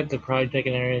greenlit the project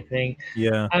and everything.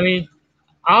 Yeah. I mean,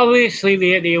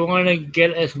 obviously they want to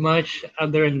get as much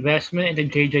of their investment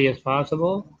into JJ as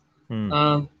possible.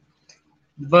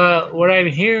 But what I'm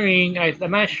hearing,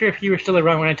 I'm not sure if you were still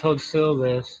around when I told Syl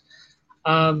this.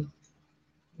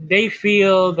 they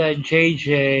feel that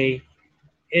JJ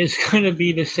is going to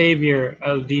be the savior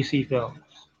of DC films.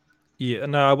 Yeah,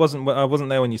 no, I wasn't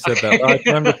there when you said that. But I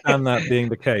can understand that being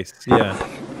the case. Yeah.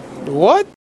 What?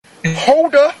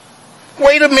 Hold up.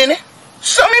 Wait a minute.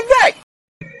 Something right.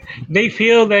 They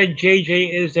feel that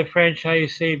JJ is the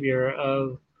franchise savior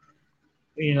of,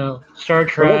 Star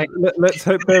Trek. Well, let's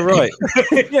hope they're right.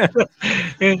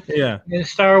 Yeah. In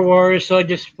Star Wars, so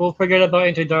we'll forget about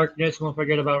Into Darkness, and we'll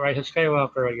forget about Rise of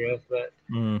Skywalker, I guess. But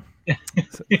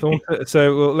so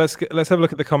let's have a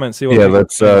look at the comments. See what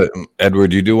let's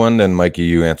Edward, you do one, then Mikey,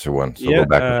 you answer one. So go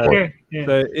back and forth. Sure.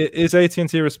 So is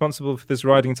AT&T responsible for this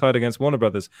riding tide against Warner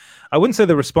Brothers? I wouldn't say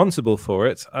they're responsible for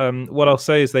it. What I'll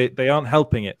say is they aren't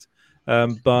helping it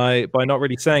by not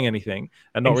really saying anything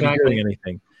and not really doing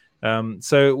anything.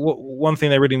 So one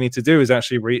thing they really need to do is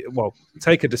actually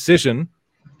take a decision,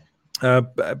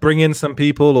 bring in some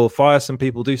people or fire some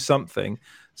people, do something,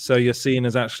 so you're seen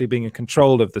as actually being in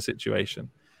control of the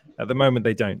situation. At the moment,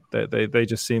 they don't. They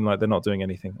just seem like they're not doing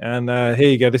anything. And here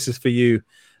you go. This is for you,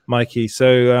 Mikey.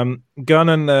 So Gunn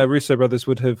and Russo brothers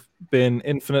would have been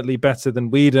infinitely better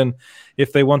than Whedon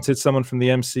if they wanted someone from the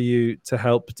MCU to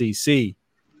help DC.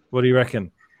 What do you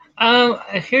reckon?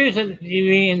 Here's you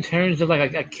mean in terms of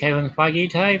like a Kevin Feige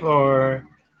type, or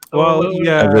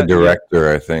as a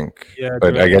director, I think. Yeah,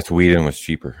 but I guess Whedon was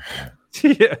cheaper.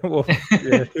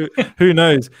 Who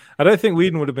knows? I don't think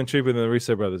Whedon would have been cheaper than the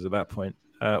Russo brothers at that point,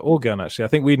 or Gunn. Actually, I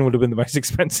think Whedon would have been the most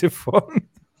expensive one.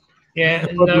 Yeah,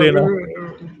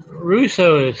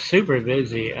 Russo is super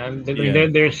busy.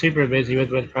 They're super busy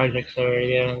with projects. So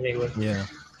they would. Yeah.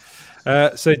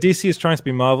 So DC is trying to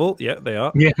be Marvel. Yeah, they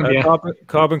are.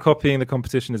 Carbon copying the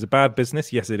competition is a bad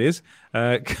business. Yes, it is.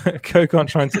 Coke aren't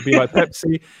trying to be like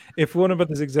Pepsi. If Warner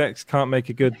Brothers execs can't make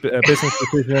a good business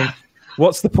decision,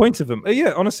 what's the point of them?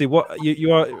 Yeah, honestly, what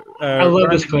you are. I love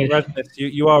this question.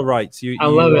 You are right. I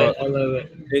love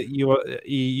it.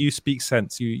 You speak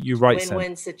sense. You write sense.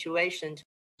 Win-win situation.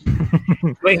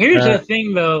 But here's the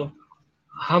thing, though.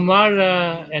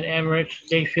 Hamada and Emmerich,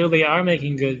 they feel they are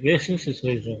making good business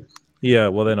decisions. Yeah,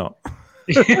 well, they're not.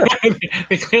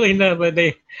 They're clearly not, but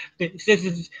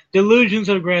it's delusions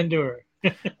of grandeur.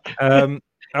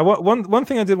 One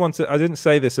thing I didn't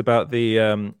say this about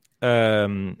the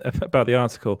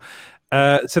article.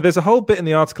 So there's a whole bit in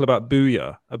the article about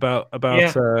Booyah, about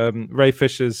Ray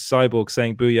Fisher's Cyborg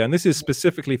saying Booyah, and this is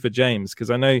specifically for James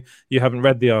because I know you haven't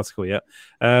read the article yet.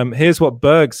 Here's what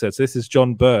Berg says. This is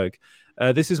John Berg.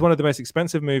 This is one of the most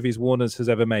expensive movies Warner's has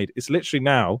ever made. It's literally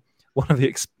now one of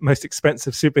the most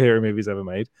expensive superhero movies ever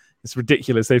made. It's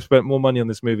ridiculous. They've spent more money on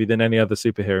this movie than any other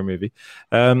superhero movie.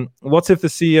 What if the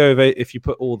CEO of if you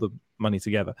put all the money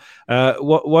together,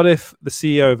 what if the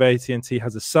CEO of AT&T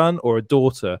has a son or a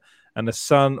daughter, and the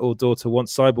son or daughter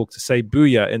wants Cyborg to say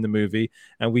 "Booyah" in the movie,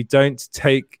 and we don't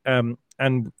and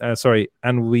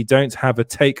we don't have a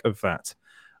take of that?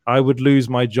 I would lose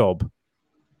my job.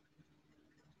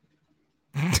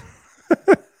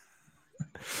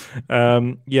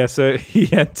 So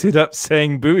he ended up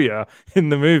saying "Booyah" in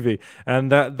the movie, and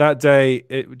that day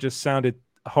it just sounded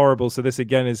horrible. So this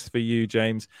again is for you,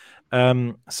 James.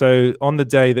 So on the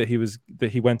day that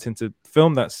he went in to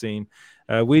film that scene,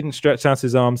 Whedon stretched out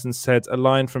his arms and said a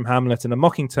line from Hamlet in a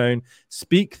mocking tone: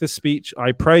 "Speak the speech,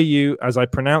 I pray you, as I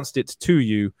pronounced it to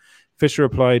you." Fisher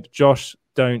replied, "Josh,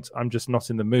 don't. I'm just not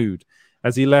in the mood."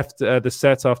 As he left the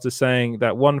set after saying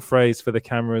that one phrase for the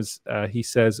cameras, he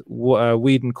says,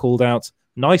 Whedon called out,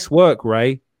 "Nice work,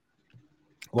 Ray."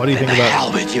 What do you think about the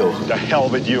hell with you? The hell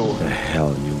with you. The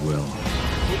hell you will.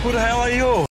 Who the hell are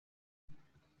you?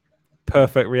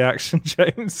 Perfect reaction,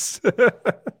 James.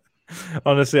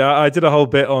 Honestly, I did a whole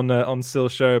bit on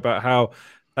Sill's show about how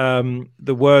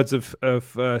the words of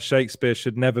Shakespeare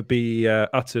should never be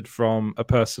uttered from a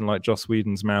person like Joss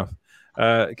Whedon's mouth.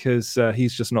 Because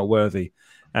he's just not worthy,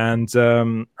 and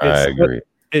I agree.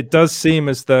 It does seem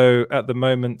as though at the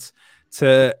moment,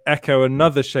 to echo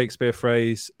another Shakespeare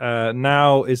phrase,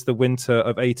 now is the winter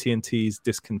of AT&T's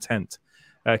discontent,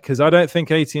 because I don't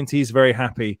think AT&T is very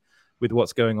happy with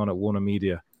what's going on at Warner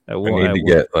Media. I need to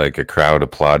get like a crowd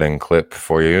applauding clip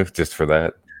for you just for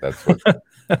that. That's what.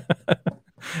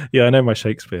 Yeah, I know my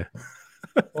Shakespeare.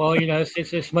 Well,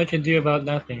 it's much ado about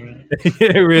nothing, right?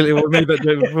 Yeah, it really. Well, made that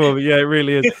joke before, but yeah, it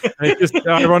really is. And it's just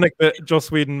ironic that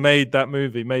Joss Whedon made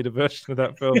a version of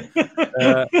that film.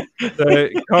 So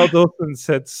Carl Dawson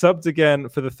said, "Subbed again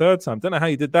for the third time." Don't know how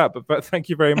you did that, but thank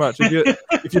you very much. If you're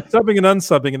subbing and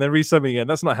unsubbing and then resubbing again,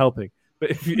 that's not helping.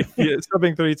 But if you're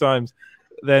subbing 3 times,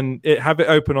 then have it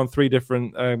open on 3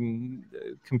 different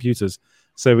computers.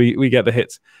 So we get the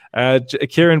hits.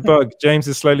 Kieran Bug, James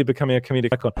is slowly becoming a comedic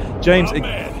icon. James,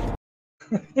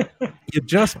 You're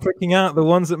just picking out the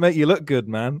ones that make you look good,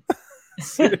 man.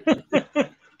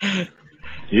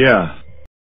 Yeah.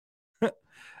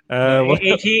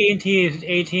 AT&T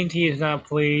is not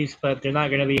pleased, but they're not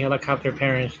going to be helicopter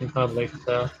parents in public.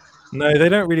 So no, they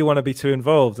don't really want to be too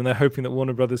involved, and they're hoping that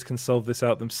Warner Brothers can solve this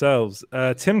out themselves.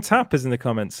 Tim Tapp is in the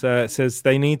comments. Says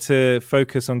they need to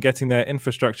focus on getting their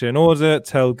infrastructure in order,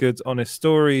 tell good, honest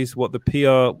stories. What the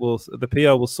PR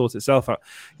will sort itself out.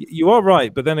 You are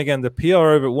right, but then again, the PR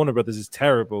over at Warner Brothers is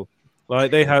terrible.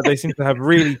 Like they seem to have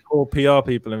really poor PR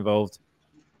people involved.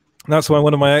 That's why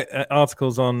one of my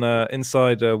articles on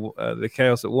Inside the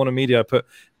Chaos at Warner Media, I put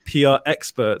PR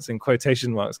experts in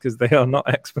quotation marks because they are not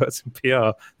experts in PR.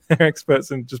 They're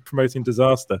experts in just promoting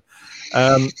disaster.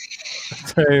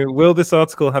 So will this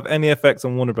article have any effects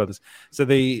on Warner Brothers? So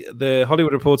the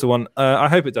Hollywood Reporter one, I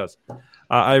hope it does.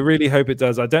 I really hope it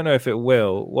does. I don't know if it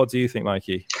will. What do you think,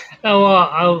 Mikey? Oh,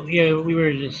 well, we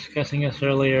were discussing this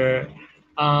earlier.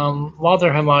 Walter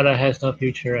Hamada has no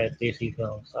future at DC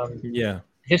Films. Yeah.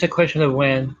 It's a question of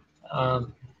when.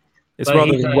 It's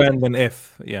rather when than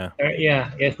if. Yeah.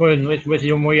 It's more than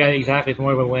exactly. It's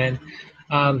more of a when.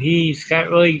 He's got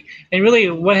really,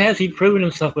 what has he proven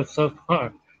himself with so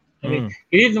far? I mean,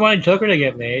 he didn't want Joker to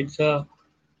get made, so.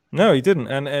 No, he didn't,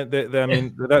 and I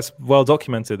mean that's well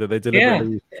documented that they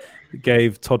deliberately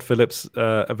gave Todd Phillips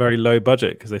a very low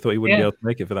budget because they thought he wouldn't be able to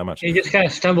make it for that much. He just kind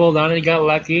of stumbled on it, he got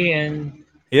lucky, and.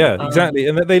 Yeah, exactly,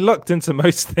 and they lucked into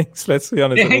most things. Let's be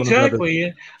honest. Yeah, exactly.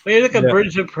 Yeah. When you look at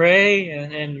Birds of Prey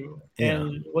and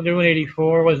Wonder Woman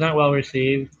 84 was not well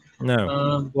received.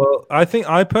 No. Well, I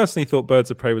personally thought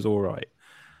Birds of Prey was all right.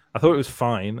 I thought it was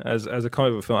fine as a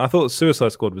comic book film. I thought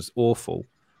Suicide Squad was awful.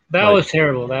 That was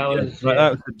terrible. That was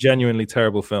a genuinely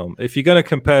terrible film. If you're going to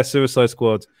compare Suicide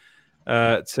Squad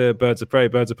to Birds of Prey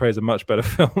is a much better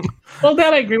film. Well,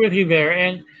 that I agree with you there,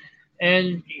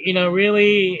 and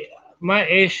really. My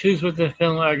issues with the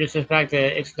film are just the fact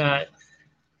that it's not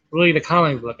really the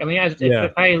comic book. I mean,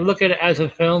 if I look at it as a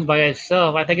film by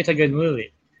itself, I think it's a good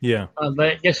movie. Yeah.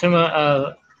 But just from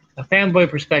a fanboy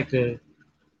perspective,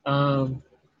 I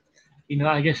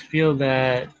just feel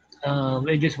that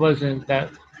it just wasn't that.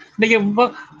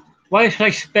 Why should I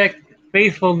expect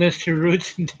faithfulness to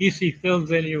roots in DC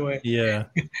films anyway? Yeah.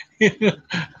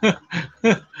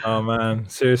 Oh man,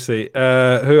 seriously.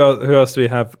 Who else do we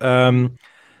have?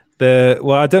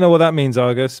 Well, I don't know what that means,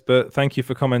 Argus, but thank you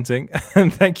for commenting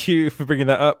and thank you for bringing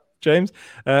that up, James.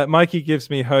 Mikey gives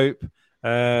me hope.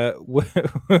 We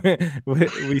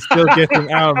still getting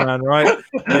Owlman, right?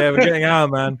 Yeah, we're getting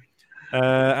Owlman.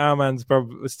 Owlman's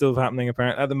probably still happening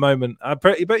apparently at the moment. I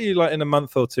bet you like in a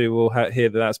month or two we'll hear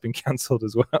that's been cancelled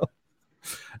as well.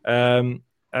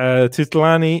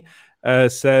 Tutlani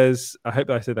says, I hope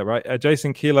I said that right.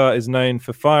 Jason Kilar is known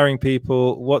for firing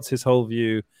people. What's his whole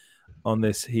view on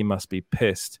this? He must be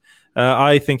pissed.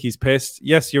 I think he's pissed.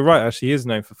 Yes, you're right. Actually, he is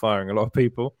known for firing a lot of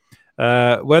people.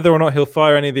 Whether or not he'll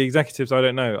fire any of the executives, I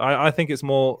don't know. I think it's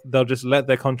more they'll just let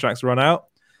their contracts run out.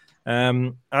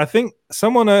 I think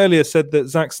someone earlier said that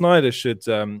Zack Snyder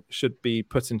should be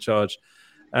put in charge,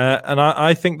 and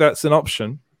I think that's an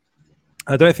option.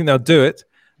 I don't think they'll do it.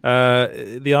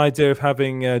 The idea of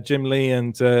having Jim Lee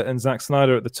and Zack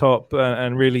Snyder at the top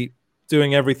and really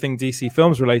doing everything DC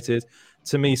Films related,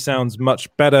 to me sounds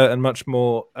much better and much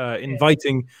more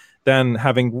inviting than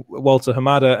having Walter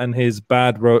Hamada and his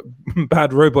bad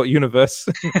robot universe,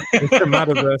 his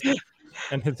Hamadaverse,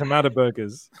 and his Hamada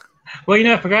burgers. Well,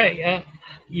 I forgot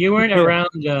you weren't around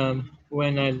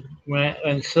when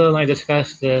Sil and I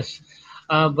discussed this,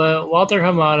 but Walter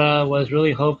Hamada was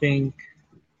really hoping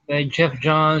that Jeff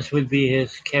Johns would be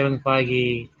his Kevin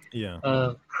Feige,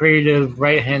 creative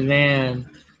right-hand man.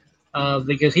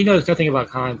 Because he knows nothing about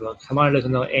comic books. Hamada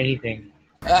doesn't know anything.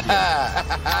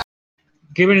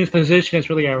 Given his position, it's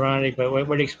really ironic, but what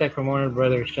do you expect from Warner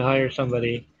Brothers to hire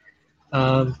somebody?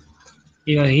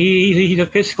 He's a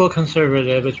fiscal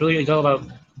conservative. It's all about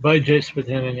budgets with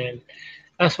him, and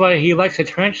that's why he likes the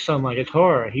trench so much. It's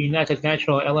horror. That's his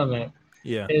natural element.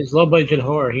 Yeah. It's low-budget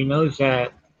horror. He knows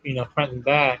that, front and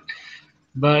back.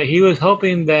 But he was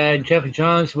hoping that Jeff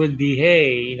Johns would be,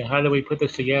 hey, how do we put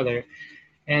this together?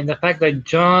 And the fact that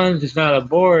Johns is not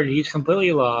aboard, he's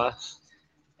completely lost.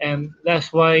 And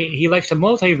that's why he likes the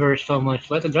multiverse so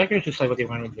much. Let the directors decide what they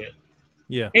want to do.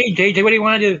 Yeah. Hey, JJ, what do you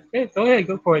want to do? Hey, go ahead,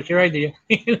 go for it. It's your idea.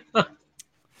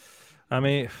 I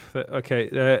mean, okay.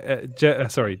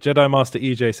 Jedi Master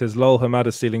EJ says, "Lol,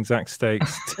 Hamada stealing Zack's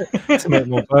steaks to make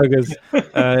more burgers."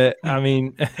 I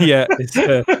mean, yeah. It's,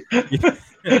 do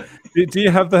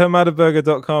you have the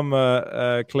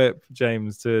HamadaBurger.com clip,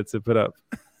 James, to put up?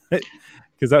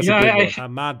 Because that's a good one.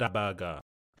 Hamada Burger.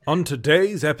 On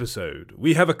today's episode,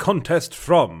 we have a contest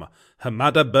from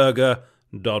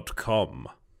HamadaBurger.com.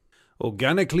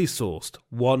 Organically sourced,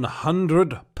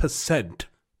 100%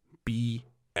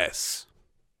 BS.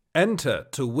 Enter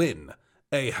to win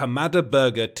a Hamada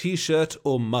Burger t-shirt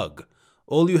or mug.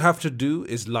 All you have to do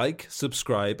is like,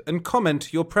 subscribe, and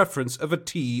comment your preference of a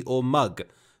tea or mug.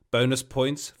 Bonus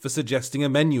points for suggesting a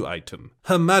menu item.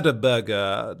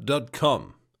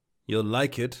 HamadaBurger.com. You'll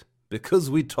like it because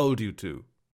we told you to.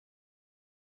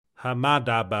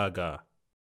 Hamada Burger.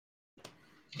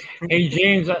 Hey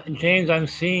James, I'm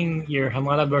seeing your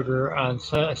Hamada Burger on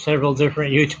several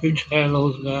different YouTube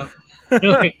channels now.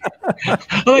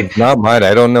 It's not mine.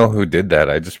 I don't know who did that.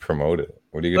 I just promoted it.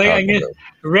 What are you talking about?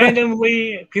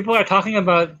 Randomly, people are talking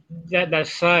about that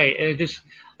site, and it just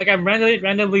like I'm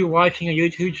randomly watching a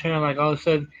YouTube channel. Like all of a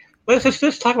sudden, let's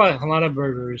just talk about Hamada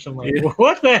Burgers. I'm like,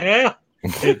 what the hell?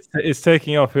 It's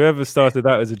taking off. Whoever started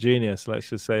that was a genius. Let's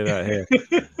just say that here.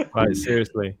 Like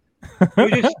seriously.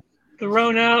 We just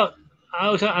thrown out. I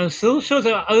was on Phil's show.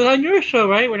 I was on your show,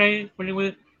 right? When I threw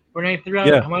out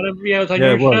Hamada. Yeah, I was on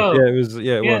your show. Yeah, it was.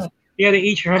 Yeah, it was. You had to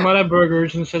eat your Hamada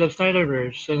Burgers instead of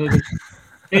Snyderverse. So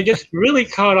it just really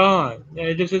caught on.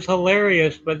 It's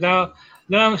hilarious. But now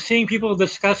I'm seeing people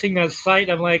discussing that site.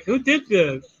 I'm like, who did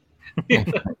this?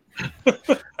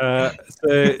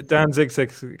 So Dan Zig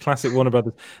says classic Warner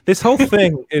Brothers. This whole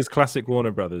thing is classic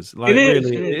Warner Brothers. Like it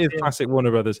is classic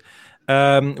Warner Brothers.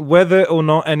 Whether or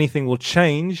not anything will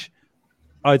change,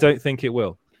 I don't think it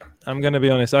will. I'm going to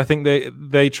be honest. I think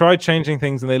they tried changing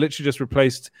things and they literally just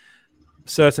replaced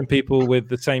certain people with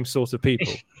the same sort of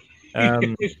people.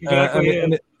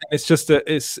 It's just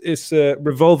it's a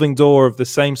revolving door of the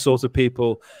same sort of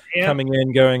people coming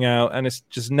in, going out, and it's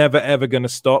just never ever going to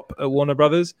stop at Warner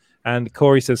Brothers. And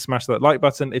Corey says, smash that like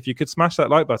button. If you could smash that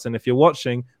like button, if you're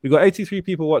watching, we've got 83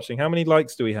 people watching. How many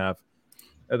likes do we have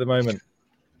at the moment?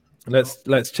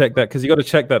 Let's check that, because you got to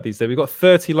check that these days. We've got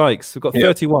 30 likes. We've got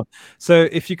 31. So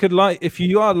if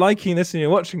you are liking this and you're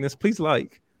watching this, please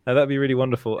like. That'd be really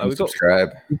wonderful. Subscribe.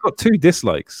 We've got 2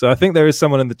 dislikes. So I think there is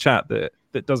someone in the chat that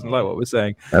doesn't like what we're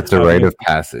saying. That's a rite of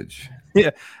passage.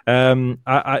 Yeah.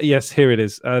 Yes, here it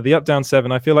is. The Up Down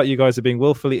 7. I feel like you guys are being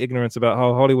willfully ignorant about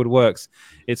how Hollywood works.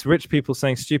 It's rich people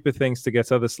saying stupid things to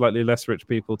get other slightly less rich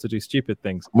people to do stupid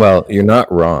things. Well, you're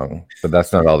not wrong, but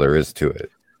that's not all there is to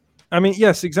it. I mean,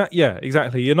 yes, exactly. Yeah,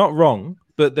 exactly. You're not wrong,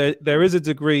 but there is a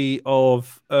degree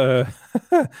of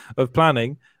of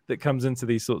planning that comes into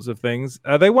these sorts of things.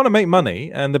 They want to make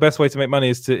money, and the best way to make money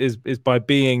is by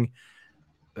being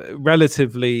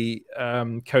relatively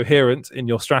coherent in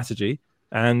your strategy.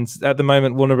 And at the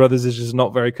moment, Warner Brothers is just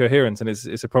not very coherent, and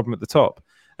it's a problem at the top.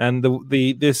 And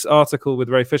this article with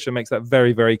Ray Fisher makes that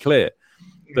very, very clear.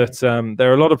 That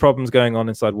there are a lot of problems going on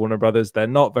inside Warner Brothers. They're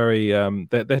not very.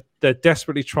 They're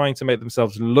desperately trying to make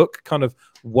themselves look kind of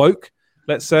woke,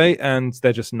 let's say, and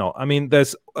they're just not. I mean,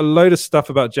 there's a load of stuff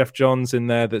about Jeff Johns in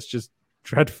there that's just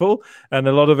dreadful, and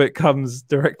a lot of it comes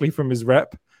directly from his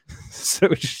rep, so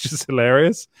it's just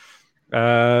hilarious.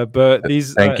 But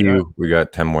these. Thank you. We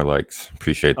got 10 more likes.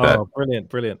 Appreciate that. Oh,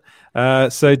 brilliant.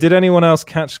 So did anyone else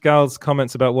catch Gal's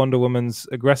comments about Wonder Woman's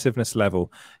aggressiveness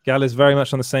level? Gal is very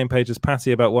much on the same page as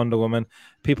Patty about Wonder Woman.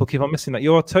 People keep on missing that.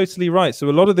 You're totally right. So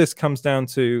a lot of this comes down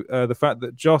to the fact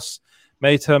that Joss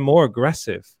made her more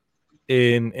aggressive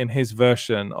in his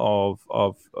version of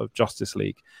Justice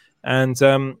League. And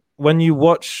when you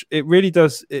watch, it really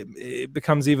does, it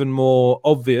becomes even more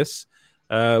obvious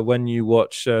when you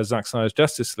watch Zack Snyder's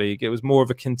Justice League. It was more of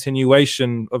a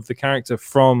continuation of the character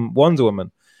from Wonder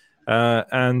Woman.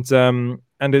 And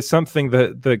it's something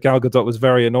that Gal Gadot was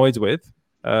very annoyed with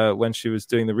when she was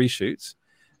doing the reshoots,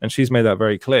 and she's made that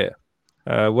very clear.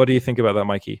 What do you think about that,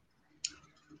 Mikey?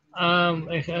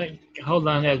 Hold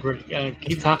on, Edward.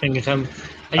 Keep talking, because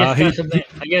I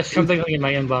guess something in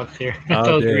my inbox here.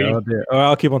 Oh dear. All right,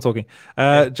 I'll keep on talking.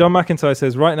 John McIntyre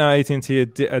says, right now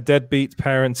AT&T are deadbeat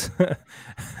parents,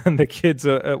 and the kids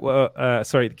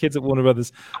the kids at Warner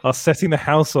Brothers are setting the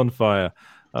house on fire.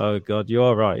 Oh God, you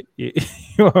are right. You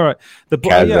are right. The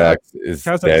Kazak is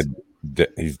dead.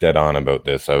 He's dead on about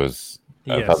this. I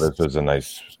thought this was a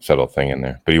nice subtle thing in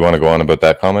there. But you want to go on about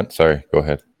that comment? Sorry, go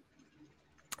ahead.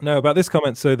 No, about this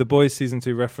comment. So The Boys season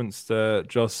 2 referenced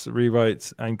Joss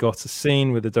rewrite and got a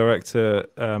scene with the director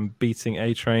beating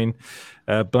A-Train,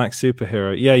 black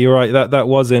superhero. Yeah, you're right. That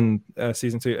was in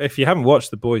season 2. If you haven't watched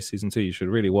The Boys season 2, you should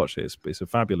really watch it. It's a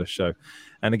fabulous show.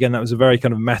 And again, that was a very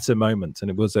kind of meta moment,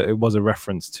 and it was a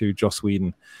reference to Joss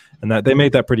Whedon, and that they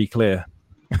made that pretty clear.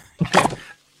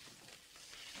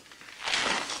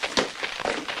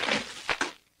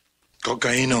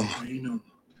 Cocaine.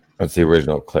 That's the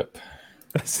original clip.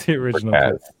 That's the original.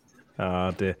 Kaz.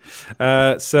 Oh dear.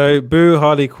 So Boo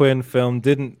Harley Quinn film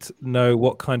didn't know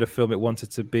what kind of film it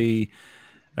wanted to be.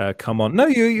 Come on. No,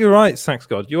 you're right, Sax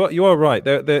God. You are right.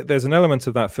 There's an element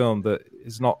of that film that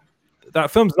is not. That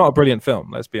film's not a brilliant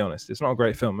film. Let's be honest. It's not a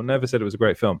great film. I never said it was a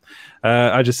great film.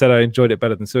 I just said I enjoyed it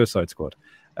better than Suicide Squad.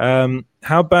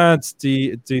 How bad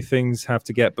do things have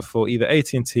to get before either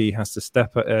AT&T has to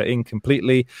step in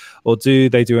completely, or do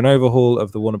they do an overhaul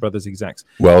of the Warner Brothers execs?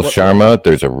 Well, Sharma,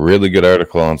 there's a really good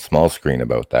article on Small Screen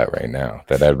about that right now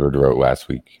that Edward wrote last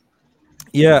week.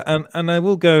 Yeah, and I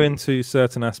will go into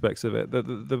certain aspects of it.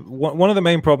 One of the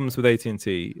main problems with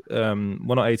AT&T, well,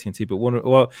 not AT&T,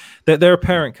 but they're a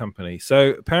parent company.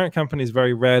 So parent companies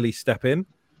very rarely step in.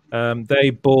 They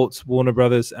bought Warner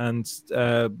Brothers and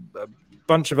a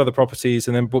bunch of other properties,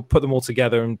 and then put them all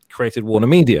together and created Warner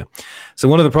Media. So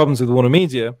one of the problems with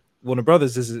Warner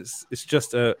Brothers, is it's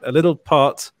just a little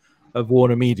part of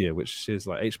Warner Media, which is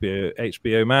like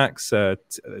HBO Max,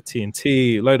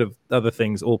 TNT, a load of other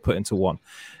things all put into one.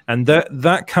 And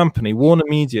that company, Warner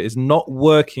Media, is not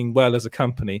working well as a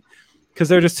company because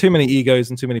there are just too many egos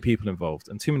and too many people involved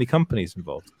and too many companies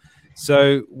involved.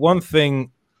 So one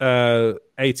thing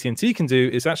AT&T can do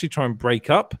is actually try and break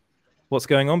up what's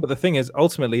going on. But the thing is,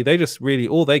 ultimately, they just really,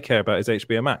 all they care about is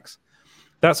HBO Max.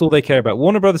 That's all they care about.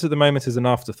 Warner Brothers at the moment is an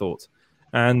afterthought.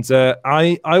 And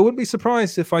I wouldn't be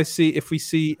surprised if we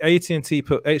see AT&T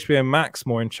put HBO Max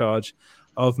more in charge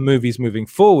of movies moving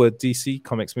forward, DC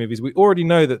Comics movies. We already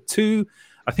know that two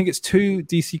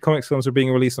DC Comics films are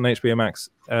being released on HBO Max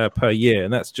per year,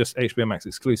 and that's just HBO Max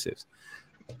exclusives.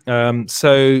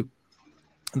 So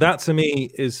that to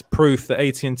me is proof that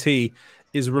AT&T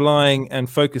is relying and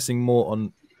focusing more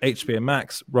on HBO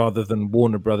Max rather than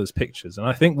Warner Brothers Pictures. And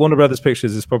I think Warner Brothers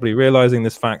Pictures is probably realizing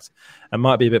this fact and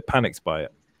might be a bit panicked by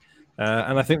it.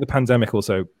 And I think the pandemic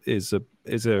also is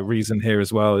a reason here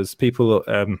as well, is people,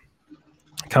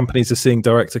 companies are seeing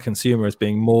direct to consumer as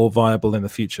being more viable in the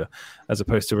future as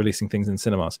opposed to releasing things in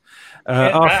cinemas.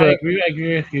 I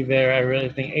agree with you there. I really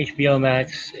think HBO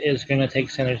Max is going to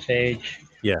take center stage.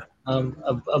 Yeah.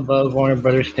 Above Warner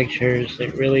Brothers Pictures.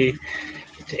 It really...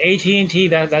 AT&T,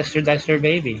 that's their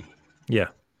baby. Yeah.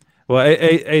 Well,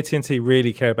 AT&T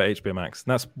really care about HBO Max.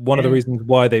 And that's one of the reasons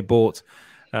why they bought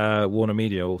Warner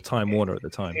Media, or Time Warner at the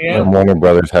time. Yeah. And Warner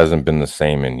Brothers hasn't been the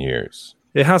same in years.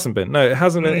 It hasn't been. No, it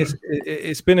hasn't been.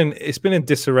 It's been in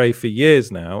disarray for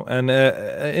years now. And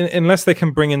unless they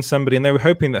can bring in somebody, and they were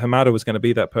hoping that Hamada was going to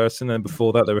be that person, and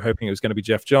before that they were hoping it was going to be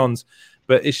Jeff Johns.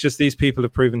 But it's just these people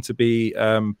have proven to be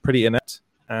pretty inept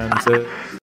and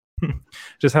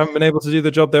just haven't been able to do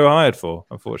the job they were hired for,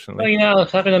 unfortunately. Well, I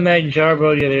was talking to Matt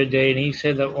Jarbo the other day, and he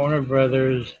said that Warner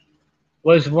Brothers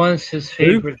was once his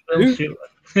favorite film studio.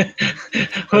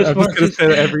 was once his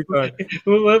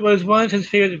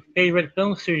favorite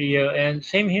film studio, and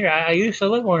same here. I used to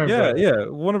love Warner Brothers. Yeah.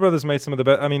 Warner Brothers made some of the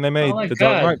best. I mean, they made the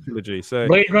Dark Knight trilogy. So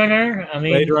Blade Runner.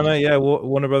 Yeah,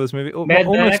 Warner Brothers movie. Mad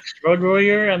Max, Road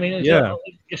Warrior. I mean,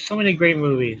 there's so many great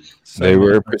movies. They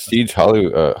were a prestige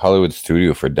Hollywood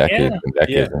studio for decades and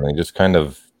decades, and they just kind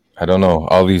of, I don't know,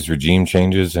 all these regime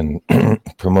changes and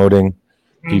promoting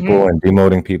people and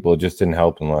demoting people just didn't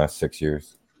help in the last 6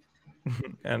 years.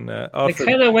 And it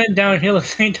kind of went downhill at the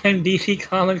same time DC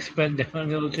Comics went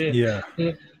downhill too. Yeah.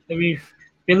 I mean, if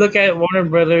you look at Warner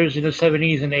Brothers in the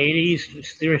 70s and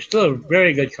 80s, they were still a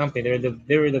very good company.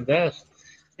 They were the best,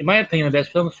 in my opinion, the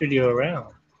best film studio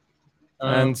around.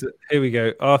 And here we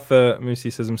go. Arthur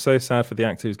Musi says, "I'm so sad for the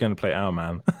actor who's going to play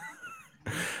Owlman."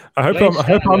 I hope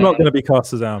I'm not going to be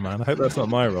cast as Owlman. I hope that's not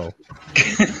my role.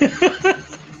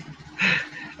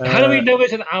 How do we know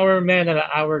it's an Our Man and an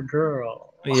Our Girl?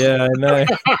 Yeah, I know.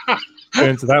 Go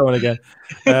into that one again.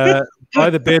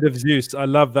 By the Beard of Zeus. I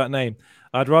love that name.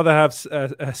 I'd rather have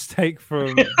a steak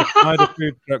from the Snyder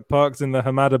food truck parked in the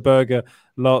Hamada Burger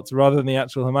lot rather than the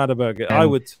actual Hamada Burger. I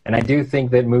would. And I do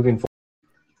think that moving forward,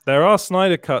 there are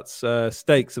Snyder Cuts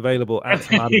steaks available at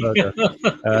Hamada Burger.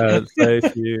 So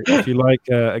if you like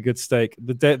a good steak,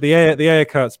 the Air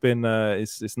Cut's been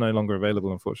is no longer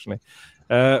available, unfortunately.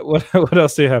 What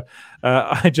else do you have?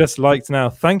 I just liked now.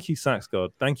 Thank you, Sax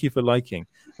God. Thank you for liking.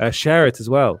 Share it as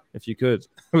well, if you could.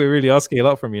 We're really asking a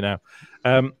lot from you now.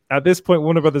 At this point,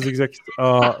 Warner Brothers executives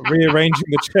are rearranging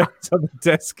the chairs on the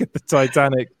desk at the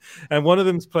Titanic, and one of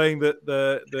them's playing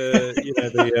the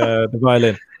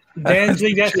violin.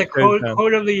 Danzig, that's the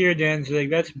quote of the year, Danzig.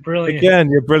 That's brilliant. Again,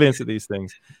 you're brilliant at these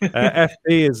things.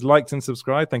 FP is liked and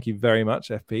subscribed. Thank you very much,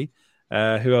 FP.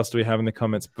 Who else do we have in the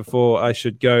comments before I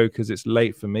should go because it's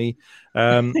late for me?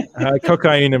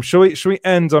 Cocainum. Should we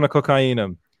end on a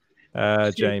cocainum?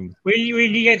 James.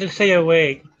 We get to stay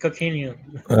awake. Continue.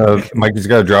 Mikey's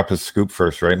got to drop his scoop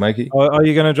first, right, Mikey? Are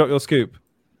you going to drop your scoop?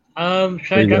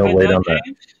 Should I drop it now,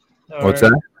 James? What's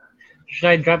that? Should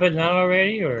I drop it now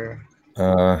already, or?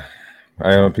 I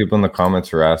don't know. People in the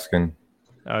comments are asking.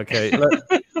 Okay.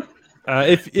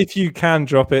 If you can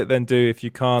drop it, then do. If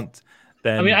you can't,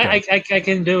 then I mean, I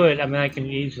can do it. I mean, I can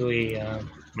easily.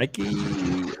 Mikey.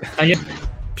 I just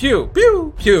pew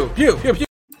pew pew pew pew pew.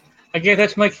 I guess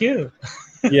that's my cue.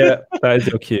 Yeah, that is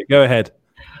your cue. Go ahead.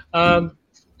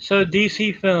 So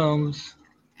DC Films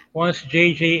wants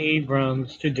J.J.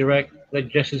 Abrams to direct the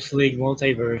Justice League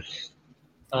multiverse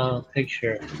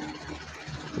picture.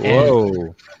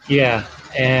 Whoa.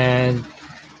 And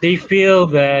they feel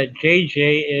that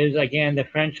J.J. is again the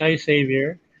franchise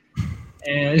savior,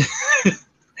 and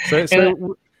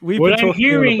what I'm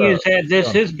hearing is that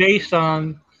this is based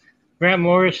on Grant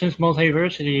Morrison's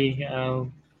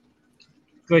Multiversity,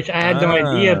 which I had no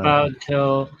idea about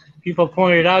until people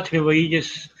pointed it out to me. But he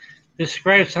just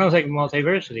described sounds like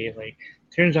Multiversity. Like,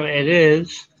 turns out it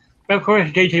is. But of course,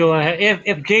 JJ will have,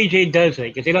 if JJ does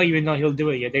it, because they don't even know he'll do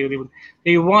it yet.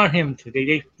 They want him to.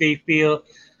 They feel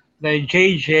that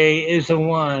JJ is the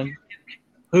one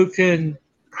who can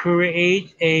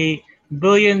create a $1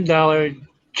 billion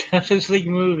Justice League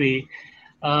movie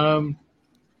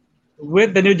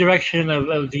with the new direction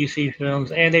of DC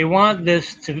Films, and they want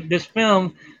this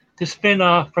film to spin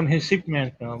off from his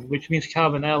Superman film, which means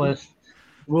Calvin Ellis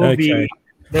will be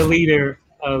the leader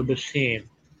of the team.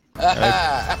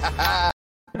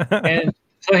 And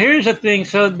so here's the thing: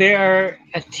 so they are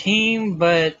a team,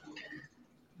 but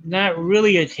not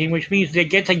really a team, which means they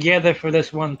get together for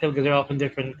this one film because they're all from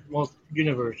different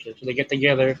universes. So they get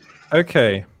together.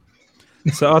 Okay.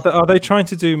 So are they trying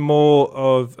to do more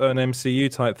of an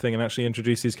MCU type thing and actually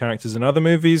introduce these characters in other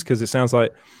movies? Because it sounds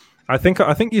like I think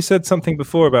you said something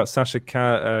before about Sasha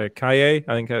Calle. I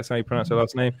think that's how you pronounce her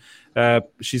last name.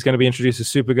 She's going to be introduced as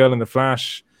Supergirl in The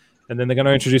Flash, and then they're going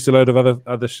to introduce a load of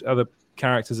other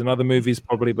characters in other movies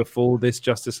probably before this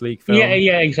Justice League film.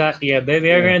 Yeah, exactly. Yeah,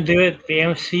 they are going to do it the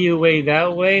MCU way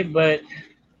that way, but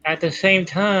at the same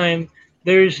time,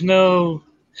 there's no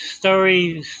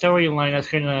storyline that's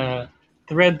going to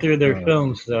thread through their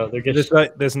films, though. They're just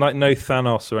there's like no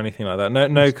Thanos or anything like that.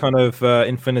 No kind of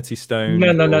Infinity Stone.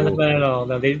 No, not at all.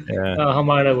 No,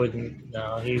 Hamada wouldn't.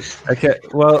 No, he's okay.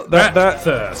 Well, that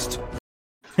first.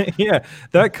 Yeah,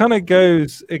 that kind of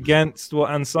goes against what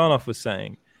Ansanov was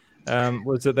saying.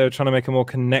 Was that they were trying to make a more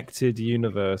connected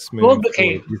universe? Well,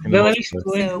 okay.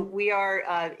 So we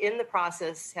are in the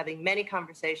process, having many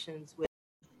conversations with.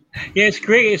 Yeah, it's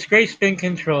great. It's great spin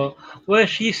control. What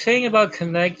she's saying about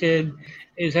connected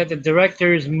is that the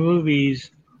director's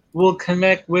movies will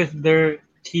connect with their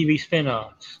TV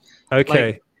spin-offs.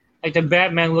 Okay. Like the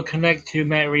Batman will connect to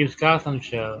Matt Reeves' Gotham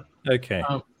show. Okay.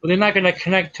 But they're not going to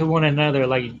connect to one another.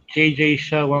 Like JJ's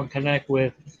show won't connect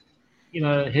with,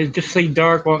 his Justice League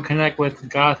Dark won't connect with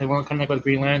Gotham, won't connect with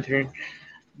Green Lantern.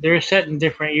 They're set in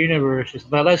different universes.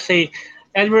 But let's say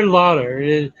Edward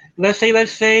Lauder. Let's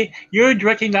say you're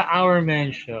directing the Hour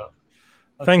Man show.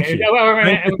 Okay. Thank you.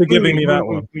 Thank you for giving me that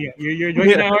one. You're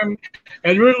directing Hour Man.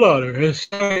 Edward Lauder has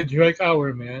started to direct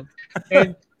Hour Man.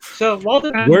 And so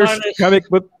Walter worst comic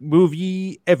book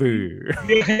movie ever.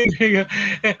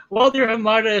 Walter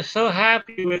Hamada is so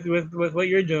happy with what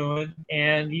you're doing,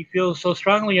 and he feels so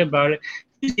strongly about it.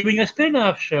 He's giving a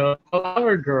spin-off show called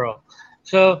Our Girl.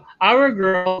 So Our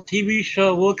Girl TV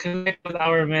show will connect with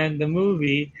Our Man, the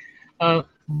movie.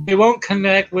 They won't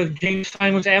connect with James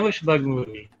Simon's Ambush Bug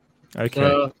movie. Okay.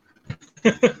 So,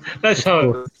 that's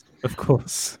how. Of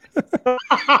course.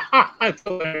 That's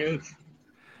hilarious.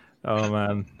 Oh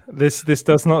man, this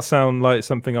does not sound like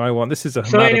something I want. This is a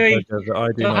that I do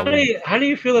not want. How do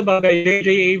you feel about that? J.J.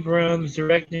 Abrams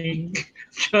directing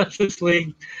Justice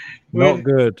League? Not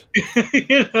good.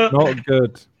 Not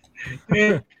good.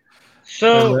 Yeah.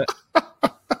 So,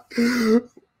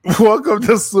 welcome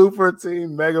to Super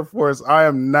Team Megaforce. I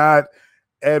am not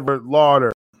Edward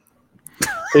Lauder.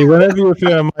 Hey, whenever you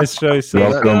appear on my show,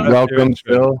 welcome,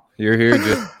 Phil. You're here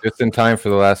just in time for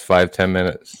the last 5-10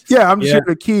 minutes. Yeah, I'm just here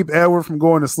to keep Edward from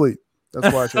going to sleep.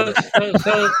 That's why I showed up.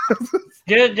 So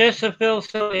just to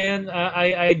fill in,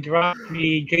 I dropped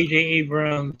the J.J.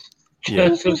 Abrams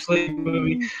Justice League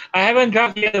movie. I haven't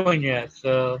dropped the other one yet,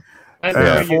 so.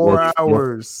 4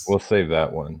 hours. We'll save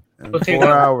that one. 4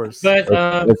 hours. But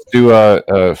let's do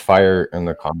fire in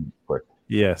the comments quick.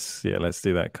 Yes, let's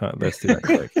do that. Let's do that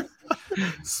quick.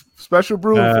 Special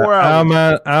brew in 4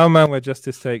 hours. Our man where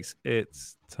justice takes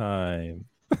its time.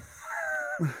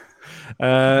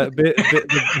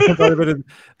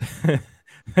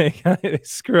 They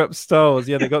screw up Star Wars.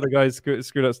 Yeah, they got the guys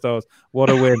screwed up Star Wars. What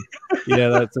a win! Yeah,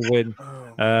 that's a win.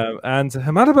 And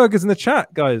Hamada Burger's in the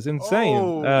chat, guys.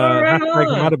 Insane. Hashtag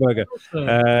Hamada Burger.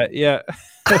 Yeah.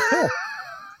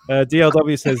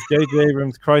 DLW says J.J.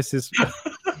 Abrams Crisis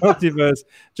Multiverse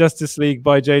Justice League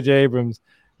by J.J. Abrams.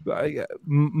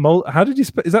 How did you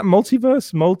spell? Is that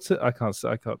multiverse?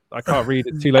 I can't read.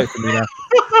 It's too late for me now.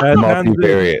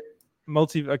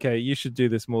 Multivariate. Okay, you should do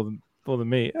this more than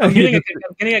me. I'm getting a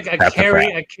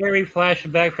Carrie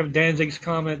flashback from Danzig's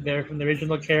comment there from the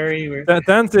original Carrie. Where...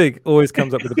 Danzig always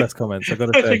comes up with the best comments. I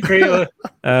got to say. That's a great one.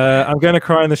 I'm going to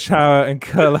cry in the shower and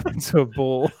curl up into a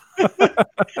ball.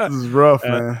 This is rough,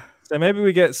 man. So maybe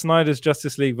we get Snyder's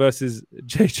Justice League versus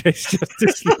JJ's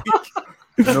Justice League.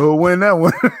 No, win that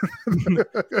one.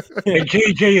 Hey,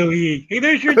 JJ League. Hey,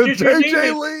 there's your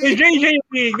JJ League. Hey, JJ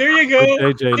League. There you go.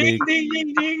 JJ ding, League. Ding,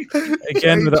 ding, ding.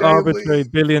 Again with the arbitrary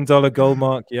 $1 billion goal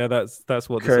mark. Yeah, that's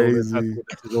what this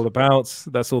is all about.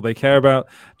 That's all they care about.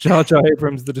 Jar Jar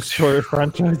Abrams, the destroyer of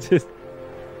franchises.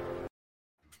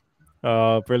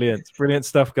 Oh, brilliant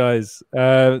stuff, guys.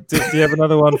 Do you have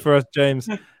another one for us, James?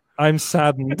 I'm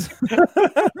saddened.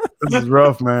 This is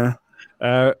rough, man.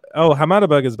 Hamada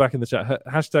Burger's back in the chat.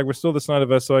 Hashtag restore the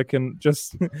Snyderverse so I can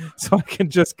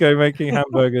just go making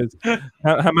hamburgers,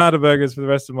 Hamada Burgers for the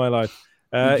rest of my life.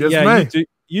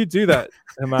 You do that,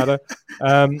 Hamada.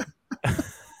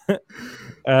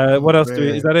 What else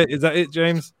is that it,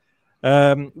 James?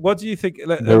 What do you think?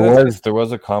 There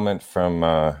was a comment from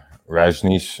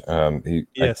Rajneesh.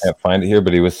 I can't find it here,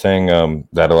 but he was saying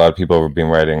that a lot of people have been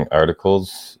writing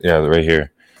articles. Yeah, right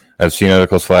here. I've seen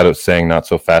articles flat out saying not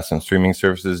so fast on streaming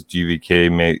services.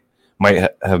 GVK might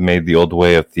have made the old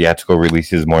way of theatrical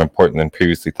releases more important than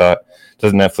previously thought.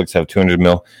 Doesn't Netflix have 200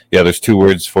 mil? Yeah, there's two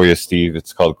words for you, Steve.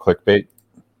 It's called clickbait.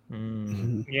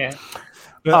 Yeah.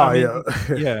 But,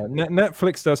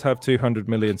 Netflix does have 200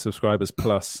 million subscribers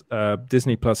plus.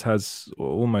 Disney Plus has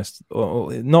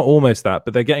not almost that,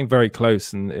 but they're getting very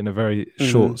close in a very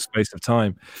short space of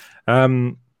time.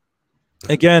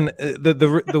 Again,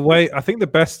 the way I think the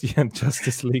best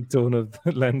Justice League Dawn of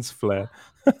the Lens Flare.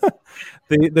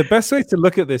 the best way to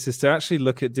look at this is to actually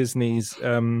look at Disney's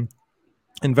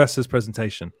investors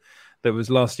presentation that was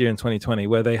last year in 2020,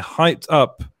 where they hyped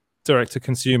up direct to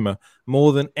consumer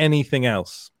more than anything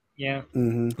else. Yeah,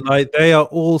 like they are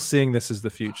all seeing this as the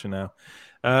future now.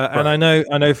 And I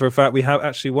know for a fact we have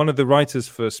actually one of the writers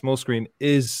for Small Screen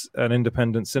is an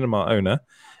independent cinema owner.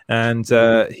 And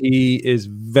he is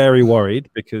very worried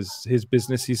because his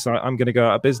business, he's like, I'm going to go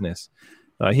out of business.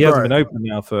 He hasn't been open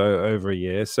now for over a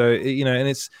year. So,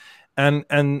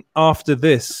 and after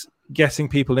this, getting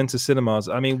people into cinemas.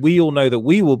 I mean, we all know that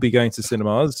we will be going to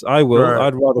cinemas. I will. Right.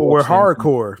 I'd rather. We're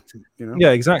hardcore. Yeah,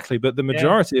 exactly. But the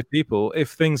majority of people, if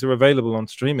things are available on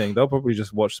streaming, they'll probably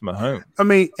just watch them at home. I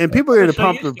mean, and people here to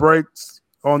pump the brakes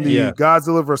on the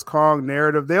Godzilla vs. Kong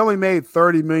narrative. They only made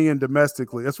 30 million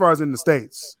domestically, as far as in the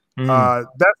States.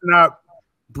 That's not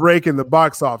breaking the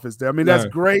box office there. I mean, that's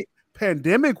great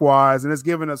pandemic wise, and it's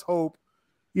giving us hope,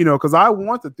 because I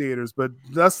want the theaters, but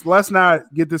let's not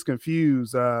get this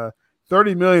confused.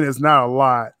 30 million is not a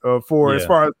lot for as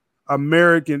far as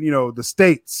American, the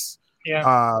States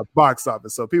box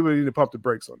office. So people need to pump the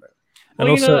brakes on that. And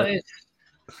also,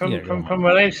 from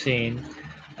what I've seen,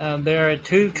 there are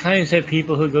two kinds of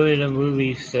people who go to the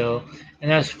movies still, and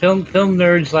that's film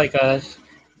nerds like us.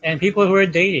 And people who are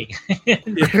dating,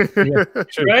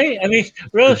 right? I mean,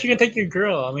 where else you can take your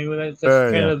girl? I mean, that's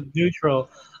kind of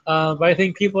neutral. But I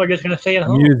think people are just going to stay at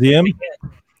home. Museum.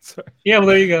 Yeah, well,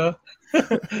 there you go.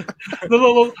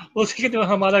 We'll stick it to a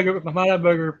Hamada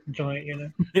Burger joint,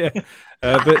 Yeah,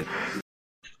 but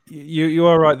you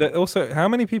are right. That also, how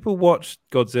many people watched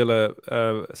Godzilla?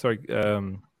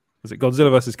 Was it Godzilla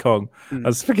versus Kong? I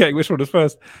was forgetting which one was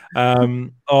first.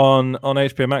 On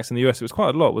HBO Max in the US, it was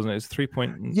quite a lot, wasn't it? It's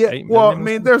 3.8 million. Well, I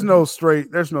mean, there's no straight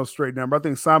number. I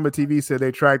think Samba TV said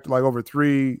they tracked like over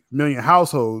 3 million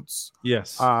households.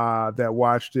 Yes, that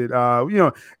watched it.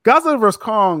 Godzilla vs.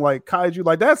 Kong, like kaiju,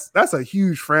 like that's a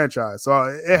huge franchise, so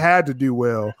it had to do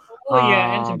well. Oh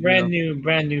yeah, it's a brand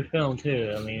new film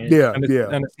too. I mean,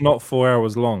 and it's not 4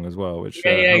 hours long as well. Which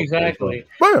exactly.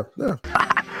 Well. Yeah.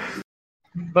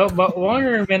 But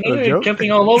Warner, man, they're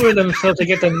jumping all over themselves to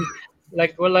get them.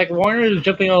 Like Warner is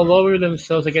jumping all over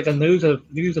themselves to get the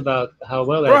news about how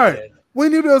well that did. We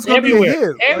knew there was going to be a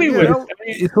hit everywhere.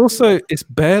 It's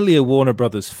barely a Warner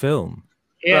Brothers film.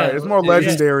 Yeah, right. It's more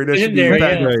legendary. That should be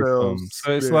Legendary, themselves.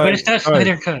 So it's Yeah. like, But it's not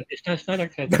Snyder Cut. It's not Snyder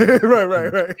Cut.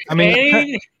 right. I mean,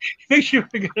 Hey, make sure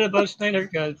we forget about Snyder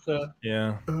Cut. So.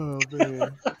 yeah. Oh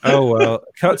man. Oh well,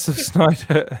 cuts of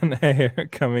Snyder and Ayer are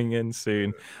coming in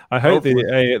soon. I hope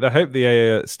the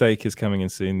Ayer steak is coming in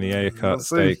soon. The Ayer cut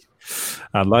steak.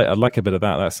 I'd like a bit of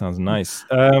that. That sounds nice.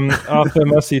 Arthur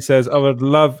Mussey says, "I would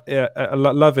love it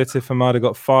if Hamada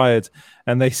got fired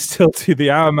and they still do the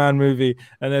Our Man movie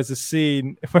and there's a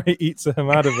scene where he eats a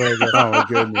Hamada burger." Oh my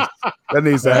goodness, that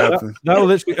needs to happen. That will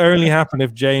literally only happen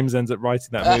if James ends up writing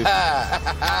that movie.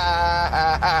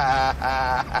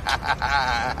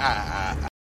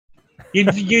 You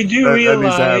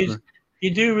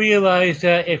do realize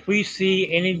that if we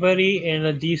see anybody in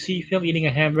a DC film eating a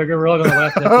hamburger, we're all gonna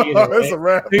laugh at the theater. That's a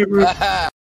wrap. We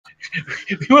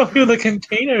won't be able to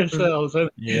contain ourselves.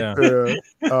 Yeah.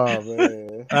 Oh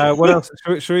man. What else?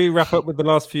 Should we wrap up with the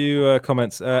last few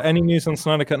comments? Any news on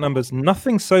Snyder Cut numbers?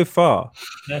 Nothing so far.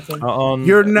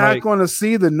 You're not going to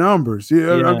see the numbers.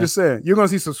 I'm just saying. You're going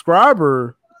to see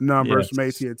subscriber numbers from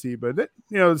AT&T, but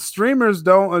the streamers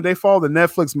don't. They follow the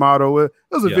Netflix model. It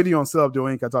was a video on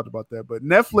Self-Doing Inc. I talked about that, but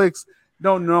Netflix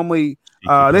don't normally.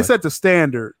 They set the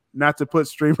standard not to put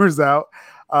streamers out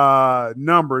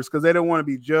numbers because they don't want to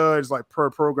be judged like per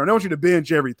program. They want you to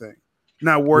binge everything,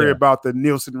 not worry about the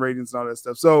Nielsen ratings and all that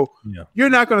stuff. So you're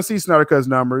not going to see Snyder Cut's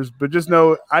numbers, but just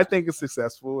know I think it's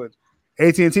successful, and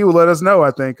AT&T will let us know.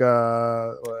 I think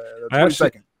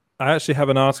 22nd. I actually have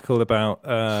an article about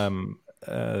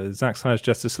Zack Snyder's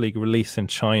Justice League release in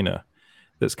China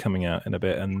that's coming out in a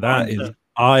bit, and that is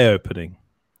eye-opening.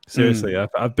 Seriously, I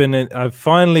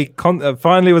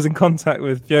finally was in contact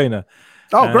with Fiona.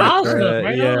 Oh, great!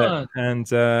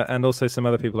 And also some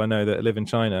other people I know that live in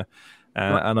China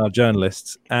and are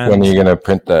journalists. And when are you going to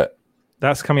print that?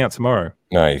 That's coming out tomorrow.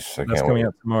 Nice. That's coming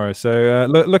out tomorrow. So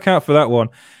look out for that one.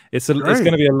 It's going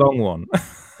to be a long one,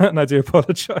 and I do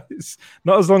apologize.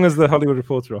 Not as long as the Hollywood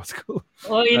Reporter article.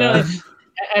 Well,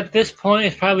 at this point,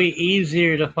 it's probably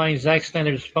easier to find Zack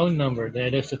Snyder's phone number than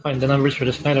it is to find the numbers for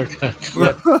the Snyder Cut.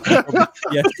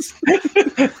 Yes.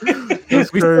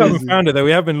 We still haven't found it, though.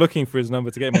 We have been looking for his number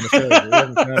to get him on the show. But we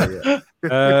haven't found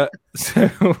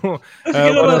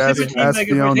it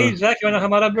yet. Hey, Zack, you want a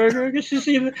Hamada burger? Just to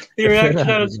see the reaction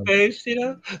out of space,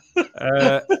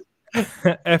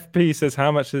 FP says,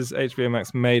 how much has HBO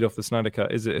Max made off the Snyder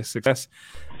Cut? Is it a success?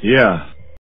 Yeah.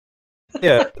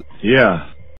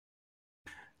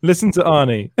 Listen to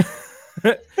Arnie.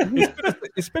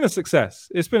 It's been a success.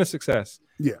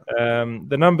 Yeah.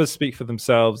 The numbers speak for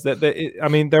themselves. I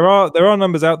mean, there are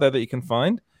numbers out there that you can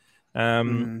find,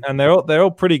 and they're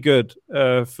all pretty good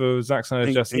for Zack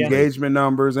Snyder's Justice League. Engagement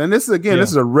numbers, and this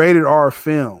is a rated R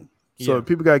film, so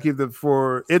people got to keep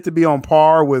for it to be on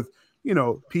par with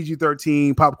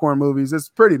PG-13 popcorn movies. It's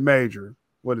pretty major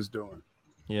what it's doing.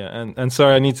 Yeah, and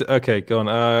sorry, I need to. Okay, go on.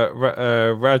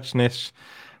 Rajnish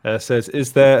says,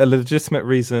 is there a legitimate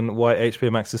reason why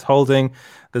HBO Max is holding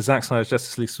the Zack Snyder's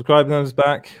Justice League subscriber numbers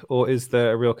back, or is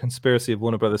there a real conspiracy of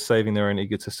Warner Brothers saving their own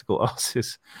egotistical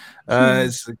asses?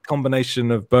 It's a combination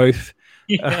of both.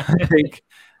 I think.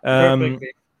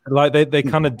 Like they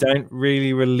kind of don't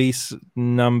really release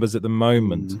numbers at the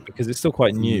moment because it's still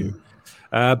quite new.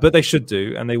 But they should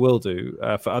do, and they will do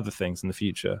for other things in the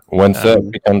future. Once that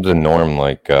becomes a norm,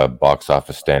 like box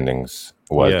office standings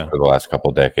was for the last couple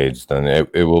of decades, then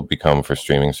it will become for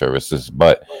streaming services.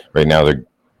 But right now,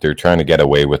 they're trying to get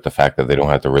away with the fact that they don't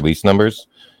have to release numbers,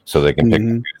 so they can pick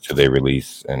who they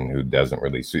release and who doesn't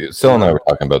release. Sil and I were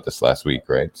talking about this last week,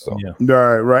 right? So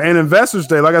right. And Investors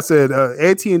Day, like I said,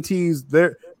 AT&T's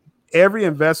every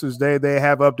Investors Day they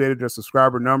have updated their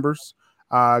subscriber numbers.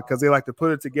 Because they like to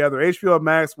put it together, HBO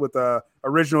Max with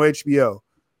original HBO.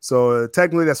 So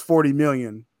technically that's 40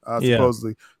 million,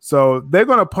 supposedly. So they're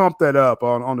going to pump that up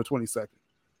on the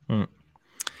 22nd.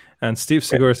 And Steve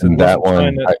Segura said that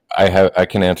one, I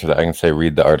can answer that. I can say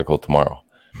read the article tomorrow.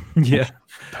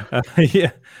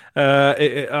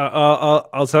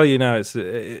 I'll tell you now. It's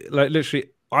like literally,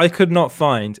 I could not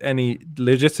find any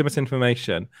legitimate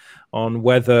information on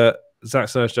whether Zack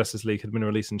Snyder's Justice League had been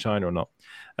released in China or not.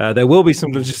 There will be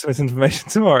some legitimate information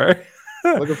tomorrow.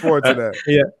 Looking forward to that.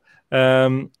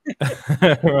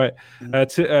 Right.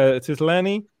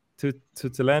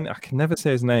 Tutlani, I can never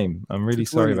say his name. I'm really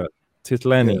sorry about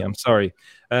Tutlani. I'm sorry.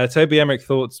 Toby Emmerich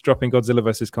thoughts dropping Godzilla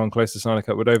vs. Kong close to Snyder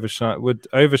Cut would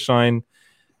overshine.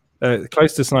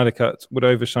 Close to Snyder Cut would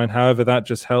overshine. However, that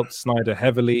just helped Snyder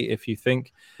heavily. If you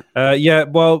think,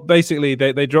 well, basically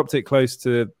they dropped it close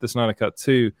to the Snyder Cut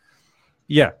too.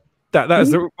 Yeah. That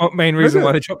is the main reason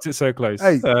why they dropped it so close.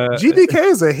 Hey, GDK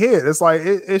is a hit. It's like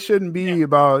it shouldn't be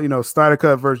about Snyder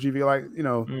Cut versus GV. Like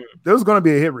there was going to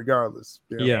be a hit regardless.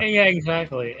 Yeah,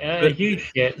 exactly. A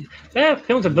huge hit. That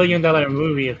film's $1 billion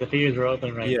movie if the theaters were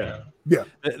open right now. Yeah.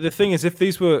 The thing is, if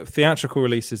these were theatrical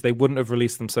releases, they wouldn't have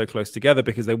released them so close together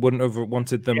because they wouldn't have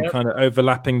wanted them kind of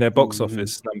overlapping their box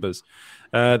office numbers.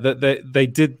 That they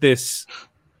did this.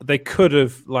 They could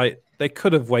have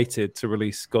waited to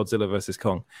release Godzilla versus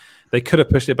Kong. They could have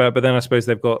pushed it back, but then I suppose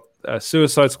they've got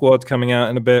Suicide Squad coming out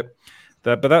in a bit.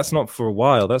 But that's not for a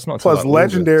while. That's not. Plus,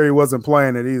 Legendary wasn't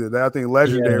playing it either. I think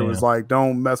Legendary was like,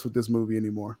 "Don't mess with this movie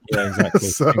anymore." Yeah, exactly.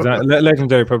 Exactly.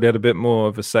 Legendary probably had a bit more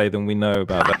of a say than we know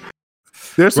about that.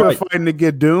 They're still fighting to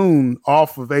get Dune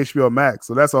off of HBO Max,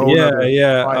 so that's a whole.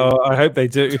 Oh, I hope they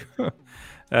do.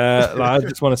 I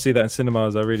just want to see that in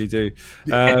cinemas. I really do,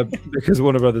 because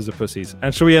Warner Brothers are pussies.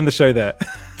 And shall we end the show there?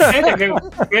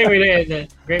 Great way to end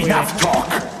it. Enough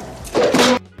talk.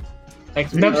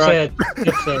 Enough said.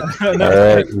 All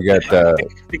right, we got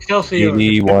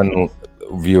TV1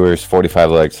 viewers,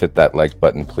 45 likes. Hit that like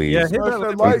button, please. Yeah, hit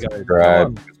that like.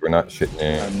 Subscribe. We're not shitting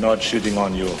in. I'm not shitting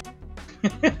on you.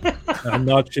 I'm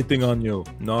not shitting on you.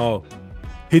 No.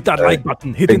 Hit that like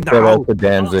button. Hit it now. To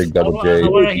Danzig, Double J. I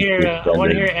want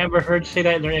to hear Amber Heard say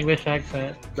that in her English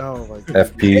accent. No, like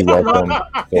FP, welcome.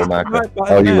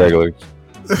 All you regulars.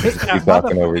 Keep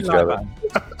talking over each other.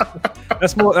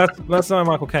 That's not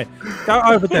Michael Caine. Go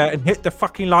over there and hit the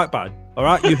fucking like button. All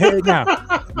right, you hit it now.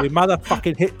 You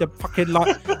motherfucking hit the fucking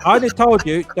like. I just told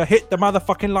you to hit the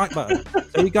motherfucking like button.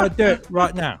 So you gotta do it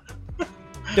right now.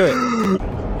 Do it.